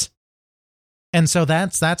guns. And so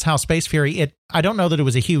that's how Space Fury, I don't know that it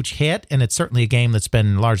was a huge hit, and it's certainly a game that's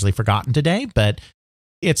been largely forgotten today, but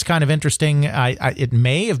it's kind of interesting. It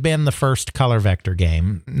may have been the first color vector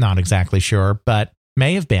game. Not exactly sure, but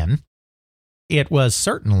may have been. It was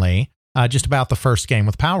certainly just about the first game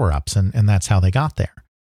with power-ups, and that's how they got there.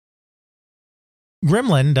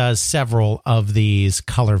 Gremlin does several of these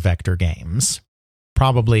color vector games.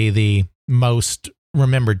 Probably the most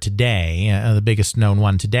remembered today, the biggest known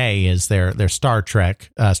one today, is their Star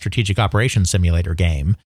Trek Strategic Operations Simulator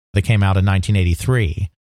game that came out in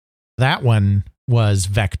 1983. That one was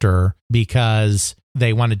vector because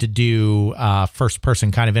they wanted to do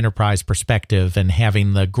first-person kind of enterprise perspective and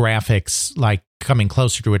having the graphics like coming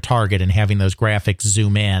closer to a target and having those graphics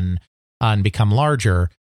zoom in and become larger.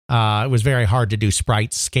 It was very hard to do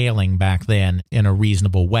sprite scaling back then in a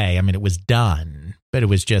reasonable way. I mean, it was done, but it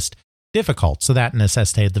was just difficult. So that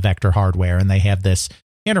necessitated the vector hardware, and they have this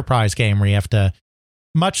enterprise game where you have to,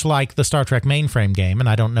 much like the Star Trek mainframe game, and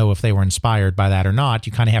I don't know if they were inspired by that or not,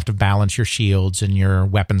 you kind of have to balance your shields and your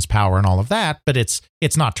weapons power and all of that, but it's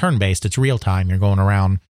not turn-based, it's real-time. You're going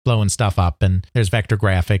around blowing stuff up, and there's vector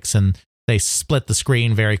graphics, and they split the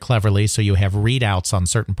screen very cleverly, so you have readouts on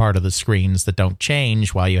certain part of the screens that don't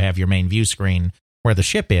change while you have your main view screen where the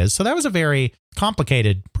ship is. So that was a very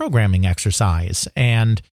complicated programming exercise.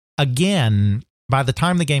 And again, by the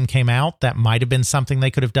time the game came out, that might have been something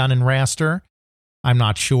they could have done in raster. I'm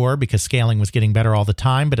not sure because scaling was getting better all the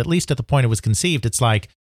time, but at least at the point it was conceived, it's like,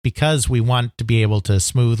 because we want to be able to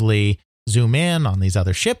smoothly zoom in on these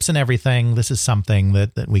other ships and everything, this is something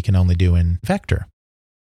that we can only do in vector.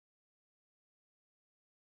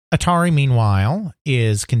 Atari, meanwhile,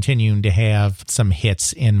 is continuing to have some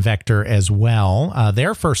hits in vector as well.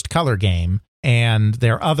 Their first color game and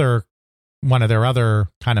one of their other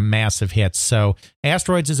kind of massive hits. So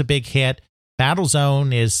Asteroids is a big hit.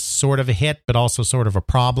 Battlezone is sort of a hit, but also sort of a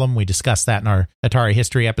problem. We discussed that in our Atari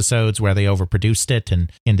history episodes where they overproduced it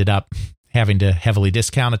and ended up having to heavily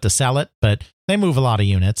discount it to sell it, but they move a lot of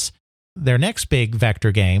units. Their next big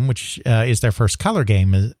vector game, which is their first color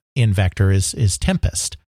game in vector, is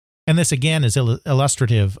Tempest. And this, again, is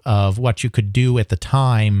illustrative of what you could do at the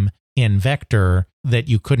time in Vector that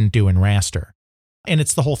you couldn't do in raster. And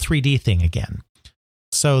it's the whole 3D thing again.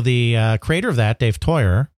 So the creator of that, Dave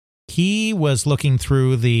Toyer, he was looking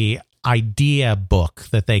through the idea book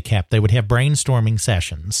that they kept. They would have brainstorming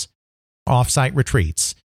sessions, off-site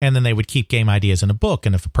retreats, and then they would keep game ideas in a book.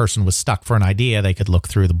 And if a person was stuck for an idea, they could look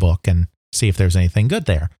through the book and see if there's anything good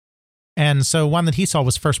there. And so one that he saw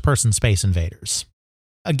was first-person Space Invaders.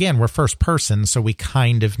 Again, we're first-person, so we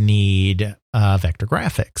kind of need vector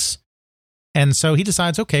graphics. And so he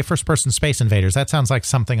decides, okay, first-person Space Invaders, that sounds like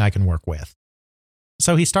something I can work with.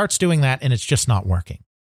 So he starts doing that, and it's just not working.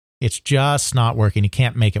 It's just not working. He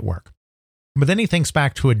can't make it work. But then he thinks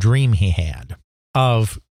back to a dream he had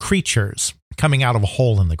of creatures coming out of a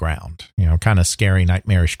hole in the ground, kind of scary,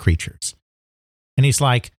 nightmarish creatures. And he's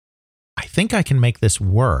like, I think I can make this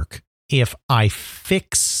work if I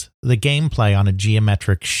fix the gameplay on a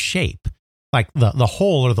geometric shape. Like the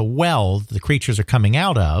hole or the well the creatures are coming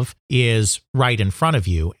out of is right in front of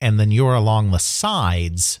you, and then you're along the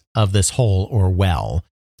sides of this hole or well,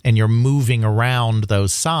 and you're moving around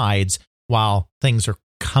those sides while things are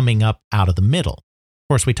coming up out of the middle.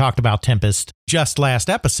 Of course, we talked about Tempest just last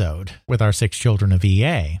episode with our 6 Children of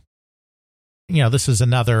EA. This is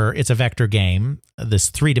it's a vector game.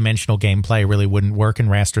 This 3-dimensional gameplay really wouldn't work in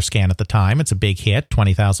raster scan at the time. It's a big hit,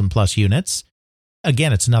 20,000 plus units.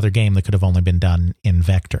 Again, it's another game that could have only been done in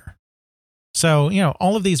vector. So,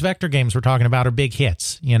 all of these vector games we're talking about are big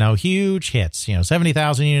hits, huge hits,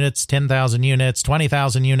 70,000 units, 10,000 units,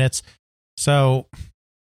 20,000 units. So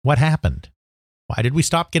what happened? Why did we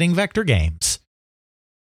stop getting vector games?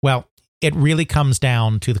 Well, it really comes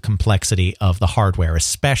down to the complexity of the hardware,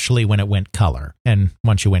 especially when it went color. And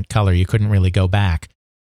once you went color, you couldn't really go back.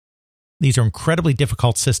 These are incredibly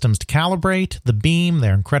difficult systems to calibrate. The beam,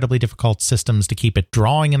 they're incredibly difficult systems to keep it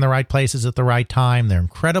drawing in the right places at the right time. They're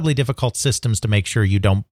incredibly difficult systems to make sure you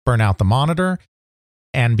don't burn out the monitor.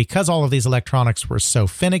 And because all of these electronics were so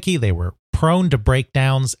finicky, they were prone to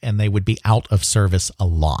breakdowns, and they would be out of service a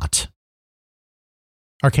lot.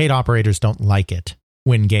 Arcade operators don't like it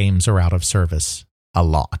when games are out of service a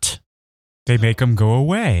lot. They make them go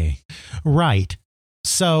away. Right.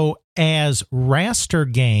 So as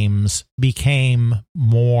raster games became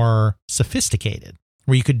more sophisticated,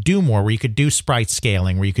 where you could do more, where you could do sprite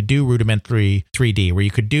scaling, where you could do rudimentary 3D, where you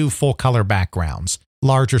could do full color backgrounds,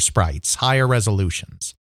 larger sprites, higher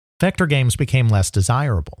resolutions, vector games became less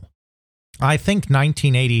desirable. I think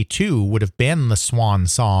 1982 would have been the swan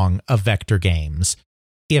song of vector games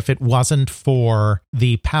if it wasn't for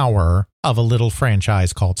the power of a little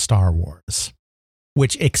franchise called Star Wars,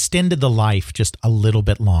 which extended the life just a little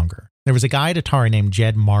bit longer. There was a guy at Atari named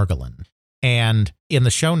Jed Margolin, and in the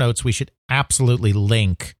show notes, we should absolutely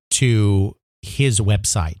link to his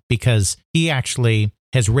website, because he actually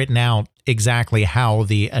has written out exactly how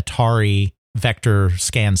the Atari vector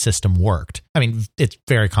scan system worked. I mean, it's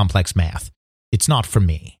very complex math. It's not for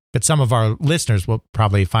me, but some of our listeners will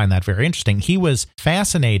probably find that very interesting. He was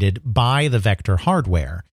fascinated by the vector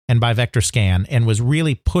hardware and by vector scan, and was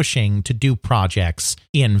really pushing to do projects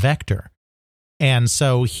in vector. And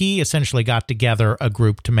so he essentially got together a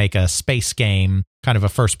group to make a space game, kind of a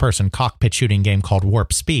first-person cockpit shooting game called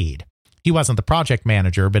Warp Speed. He wasn't the project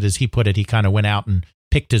manager, but as he put it, he kind of went out and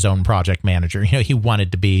picked his own project manager. He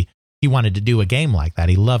wanted to do a game like that.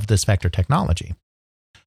 He loved this vector technology.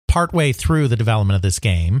 Partway through the development of this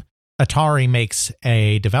game, Atari makes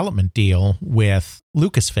a development deal with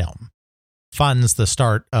Lucasfilm, funds the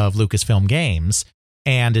start of Lucasfilm Games,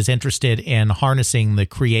 and is interested in harnessing the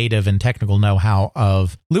creative and technical know-how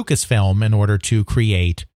of Lucasfilm in order to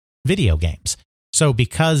create video games. So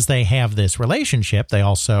because they have this relationship, they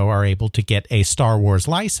also are able to get a Star Wars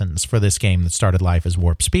license for this game that started life as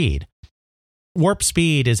Warp Speed. Warp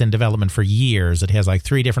Speed is in development for years. It has like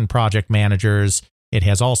 3 different project managers. It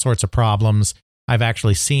has all sorts of problems. I've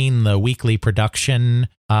actually seen the weekly production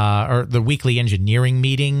or the weekly engineering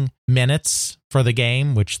meeting minutes for the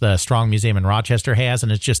game, which the Strong Museum in Rochester has,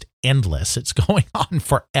 and it's just endless. It's going on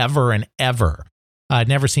forever and ever. It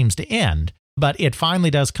never seems to end, but it finally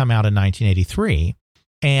does come out in 1983.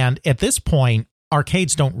 And at this point,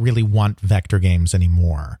 arcades don't really want vector games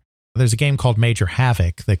anymore. There's a game called Major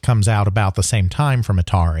Havoc that comes out about the same time from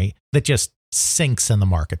Atari that just sinks in the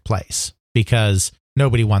marketplace because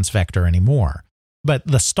nobody wants vector anymore. But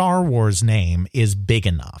the Star Wars name is big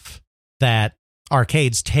enough that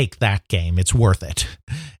arcades take that game. It's worth it.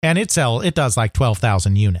 And it does like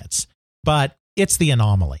 12,000 units. But it's the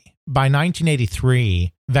anomaly. By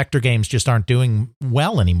 1983, vector games just aren't doing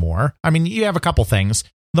well anymore. I mean, you have a couple things.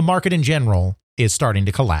 The market in general is starting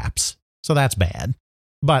to collapse. So that's bad.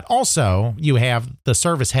 But also, you have the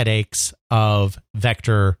service headaches of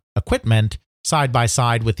Vector equipment side by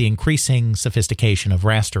side with the increasing sophistication of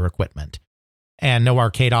raster equipment. And no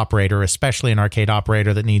arcade operator, especially an arcade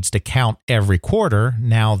operator that needs to count every quarter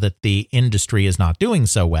now that the industry is not doing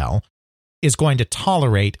so well, is going to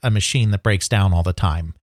tolerate a machine that breaks down all the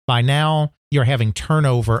time. By now, you're having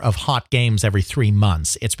turnover of hot games every 3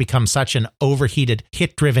 months. It's become such an overheated,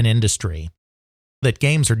 hit-driven industry that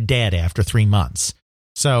games are dead after 3 months.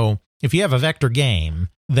 So if you have a Vector game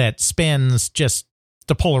that spins, just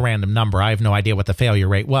to pull a random number, I have no idea what the failure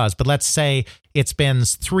rate was, but let's say it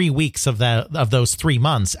spends 3 weeks of those 3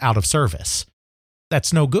 months out of service.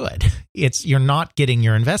 That's no good. You're not getting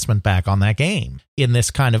your investment back on that game in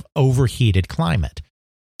this kind of overheated climate.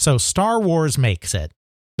 So Star Wars makes it,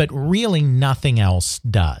 but really nothing else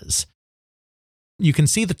does. You can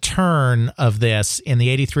see the turn of this in the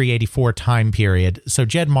 83-84 time period. So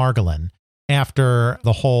Jed Margolin, after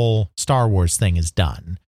the whole Star Wars thing is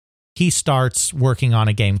done, he starts working on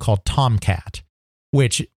a game called Tomcat,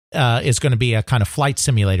 which is going to be a kind of flight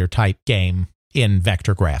simulator type game in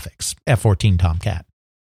vector graphics, F-14 Tomcat.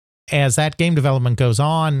 As that game development goes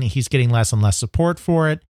on, he's getting less and less support for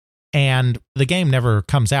it, and the game never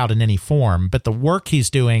comes out in any form, but the work he's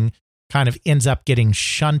doing kind of ends up getting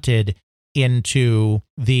shunted into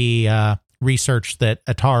the research that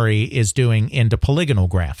Atari is doing into polygonal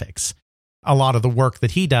graphics. A lot of the work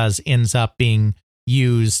that he does ends up being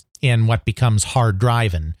used in what becomes hard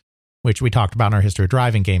driving, which we talked about in our History of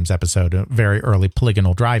Driving Games episode, a very early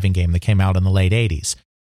polygonal driving game that came out in the late 80s.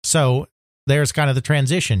 So there's kind of the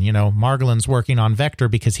transition. Margolin's working on Vector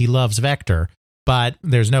because he loves Vector, but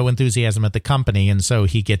there's no enthusiasm at the company, and so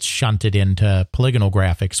he gets shunted into polygonal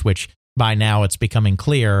graphics, which by now it's becoming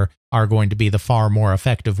clear are going to be the far more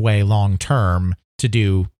effective way long-term to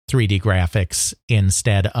do 3D graphics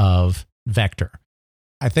instead of Vector.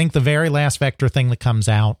 I think the very last Vector thing that comes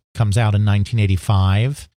out in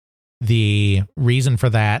 1985. The reason for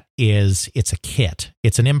that is it's a kit.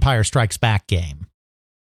 It's an Empire Strikes Back game.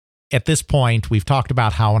 At this point, we've talked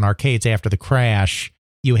about how in arcades after the crash,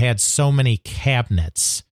 you had so many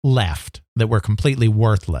cabinets left that were completely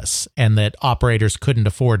worthless and that operators couldn't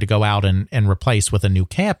afford to go out and replace with a new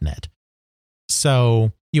cabinet.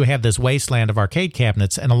 So you had this wasteland of arcade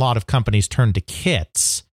cabinets, and a lot of companies turned to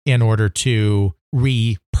kits in order to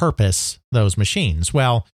repurpose those machines.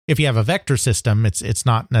 Well, if you have a Vector system, it's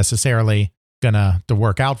not necessarily going to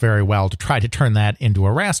work out very well to try to turn that into a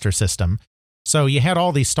raster system. So you had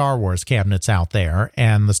all these Star Wars cabinets out there,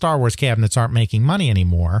 and the Star Wars cabinets aren't making money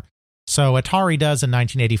anymore. So Atari does in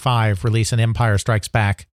 1985 release an Empire Strikes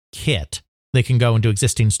Back kit that can go into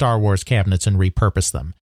existing Star Wars cabinets and repurpose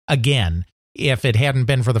them. Again, if it hadn't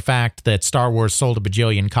been for the fact that Star Wars sold a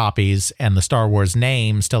bajillion copies and the Star Wars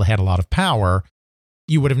name still had a lot of power,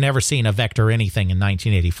 you would have never seen a Vector anything in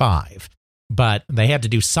 1985. But they had to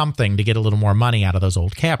do something to get a little more money out of those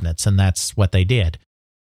old cabinets, and that's what they did.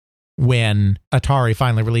 When Atari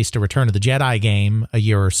finally released a Return of the Jedi game a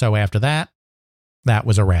year or so after that, that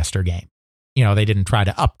was a raster game. They didn't try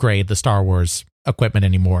to upgrade the Star Wars equipment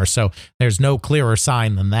anymore, so there's no clearer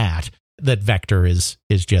sign than that Vector is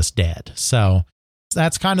just dead. So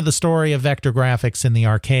that's kind of the story of Vector graphics in the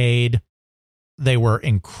arcade. They were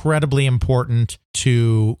incredibly important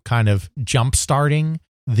to kind of jump-starting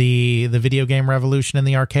the video game revolution in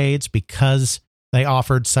the arcades because they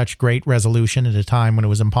offered such great resolution at a time when it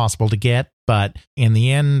was impossible to get. But in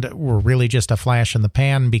the end, were really just a flash in the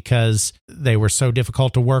pan because they were so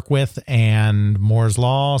difficult to work with. And Moore's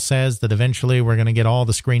Law says that eventually we're going to get all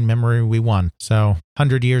the screen memory we want. So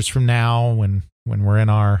 100 years from now, when we're in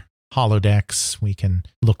our holodecks, we can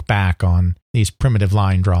look back on these primitive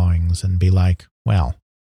line drawings and be like, well,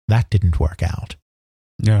 that didn't work out.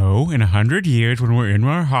 No, in 100 years when we're in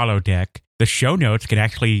our holodeck, the show notes can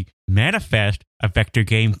actually manifest a Vector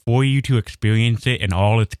game for you to experience it in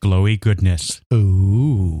all its glowy goodness.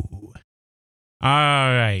 Ooh. All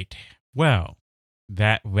right. Well,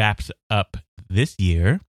 that wraps up this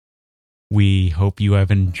year. We hope you have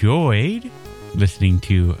enjoyed listening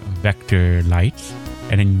to Vector Lights,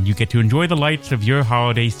 and then you get to enjoy the lights of your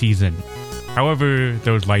holiday season, however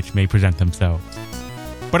those lights may present themselves.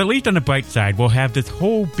 But at least on the bright side, we'll have this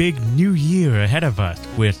whole big new year ahead of us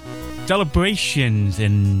with celebrations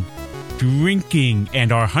and drinking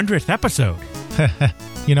and our 100th episode.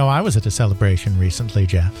 I was at a celebration recently,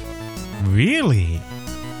 Jeff. Really?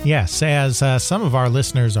 Yes, as some of our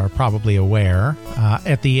listeners are probably aware,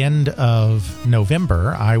 at the end of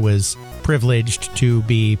November, I was privileged to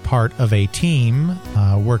be part of a team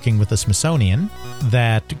working with the Smithsonian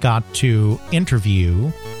that got to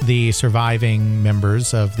interview the surviving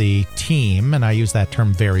members of the team, and I use that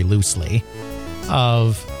term very loosely,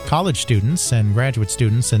 of college students and graduate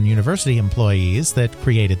students and university employees that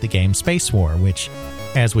created the game Space War, which,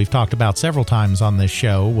 as we've talked about several times on this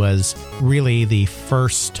show, was really the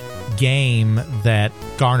first game that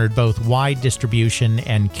garnered both wide distribution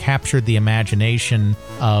and captured the imagination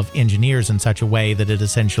of engineers in such a way that it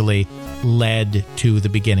essentially led to the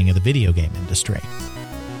beginning of the video game industry.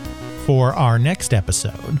 For our next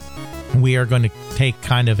episode, we are going to take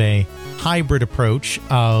kind of a hybrid approach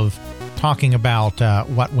of talking about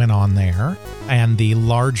what went on there and the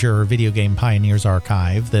larger Video Game Pioneers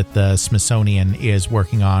archive that the Smithsonian is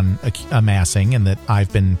working on amassing and that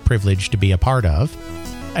I've been privileged to be a part of,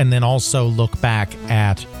 and then also look back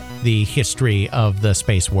at the history of the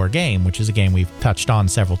Space War game, which is a game we've touched on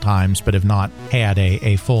several times but have not had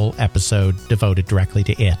a full episode devoted directly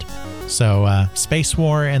to it. So Space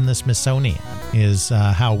War and the Smithsonian is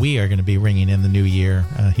how we are going to be ringing in the new year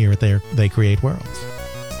here at They Create Worlds.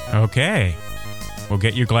 Okay. Well,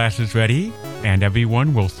 get your glasses ready, and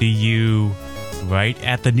everyone will see you right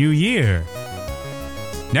at the new year.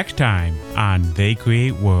 Next time on They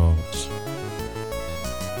Create Worlds.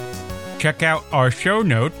 Check out our show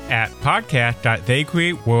notes at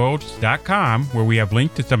podcast.theycreateworlds.com, where we have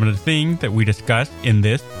links to some of the things that we discussed in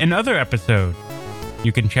this and other episodes.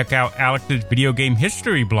 You can check out Alex's video game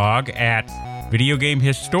history blog at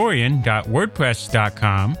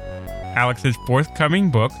videogamehistorian.wordpress.com. Alex's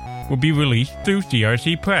forthcoming book will be released through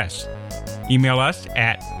CRC Press. Email us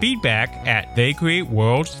at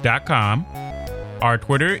feedback@theycreateworlds.com. Our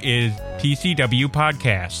Twitter is TCW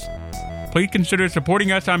Podcast. Please consider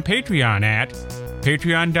supporting us on Patreon at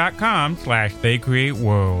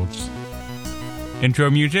patreon.com/theycreateworlds. Intro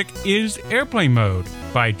music is Airplane Mode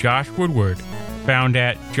by Josh Woodward, found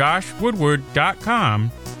at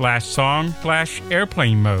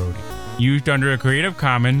joshwoodward.com/song/airplane mode, used under a Creative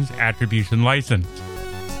Commons Attribution License.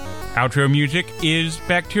 Outro music is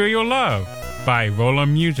Bacterial Love by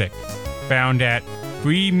Roland Music, found at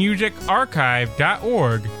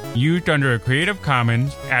freemusicarchive.org, used under a Creative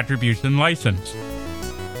Commons Attribution License.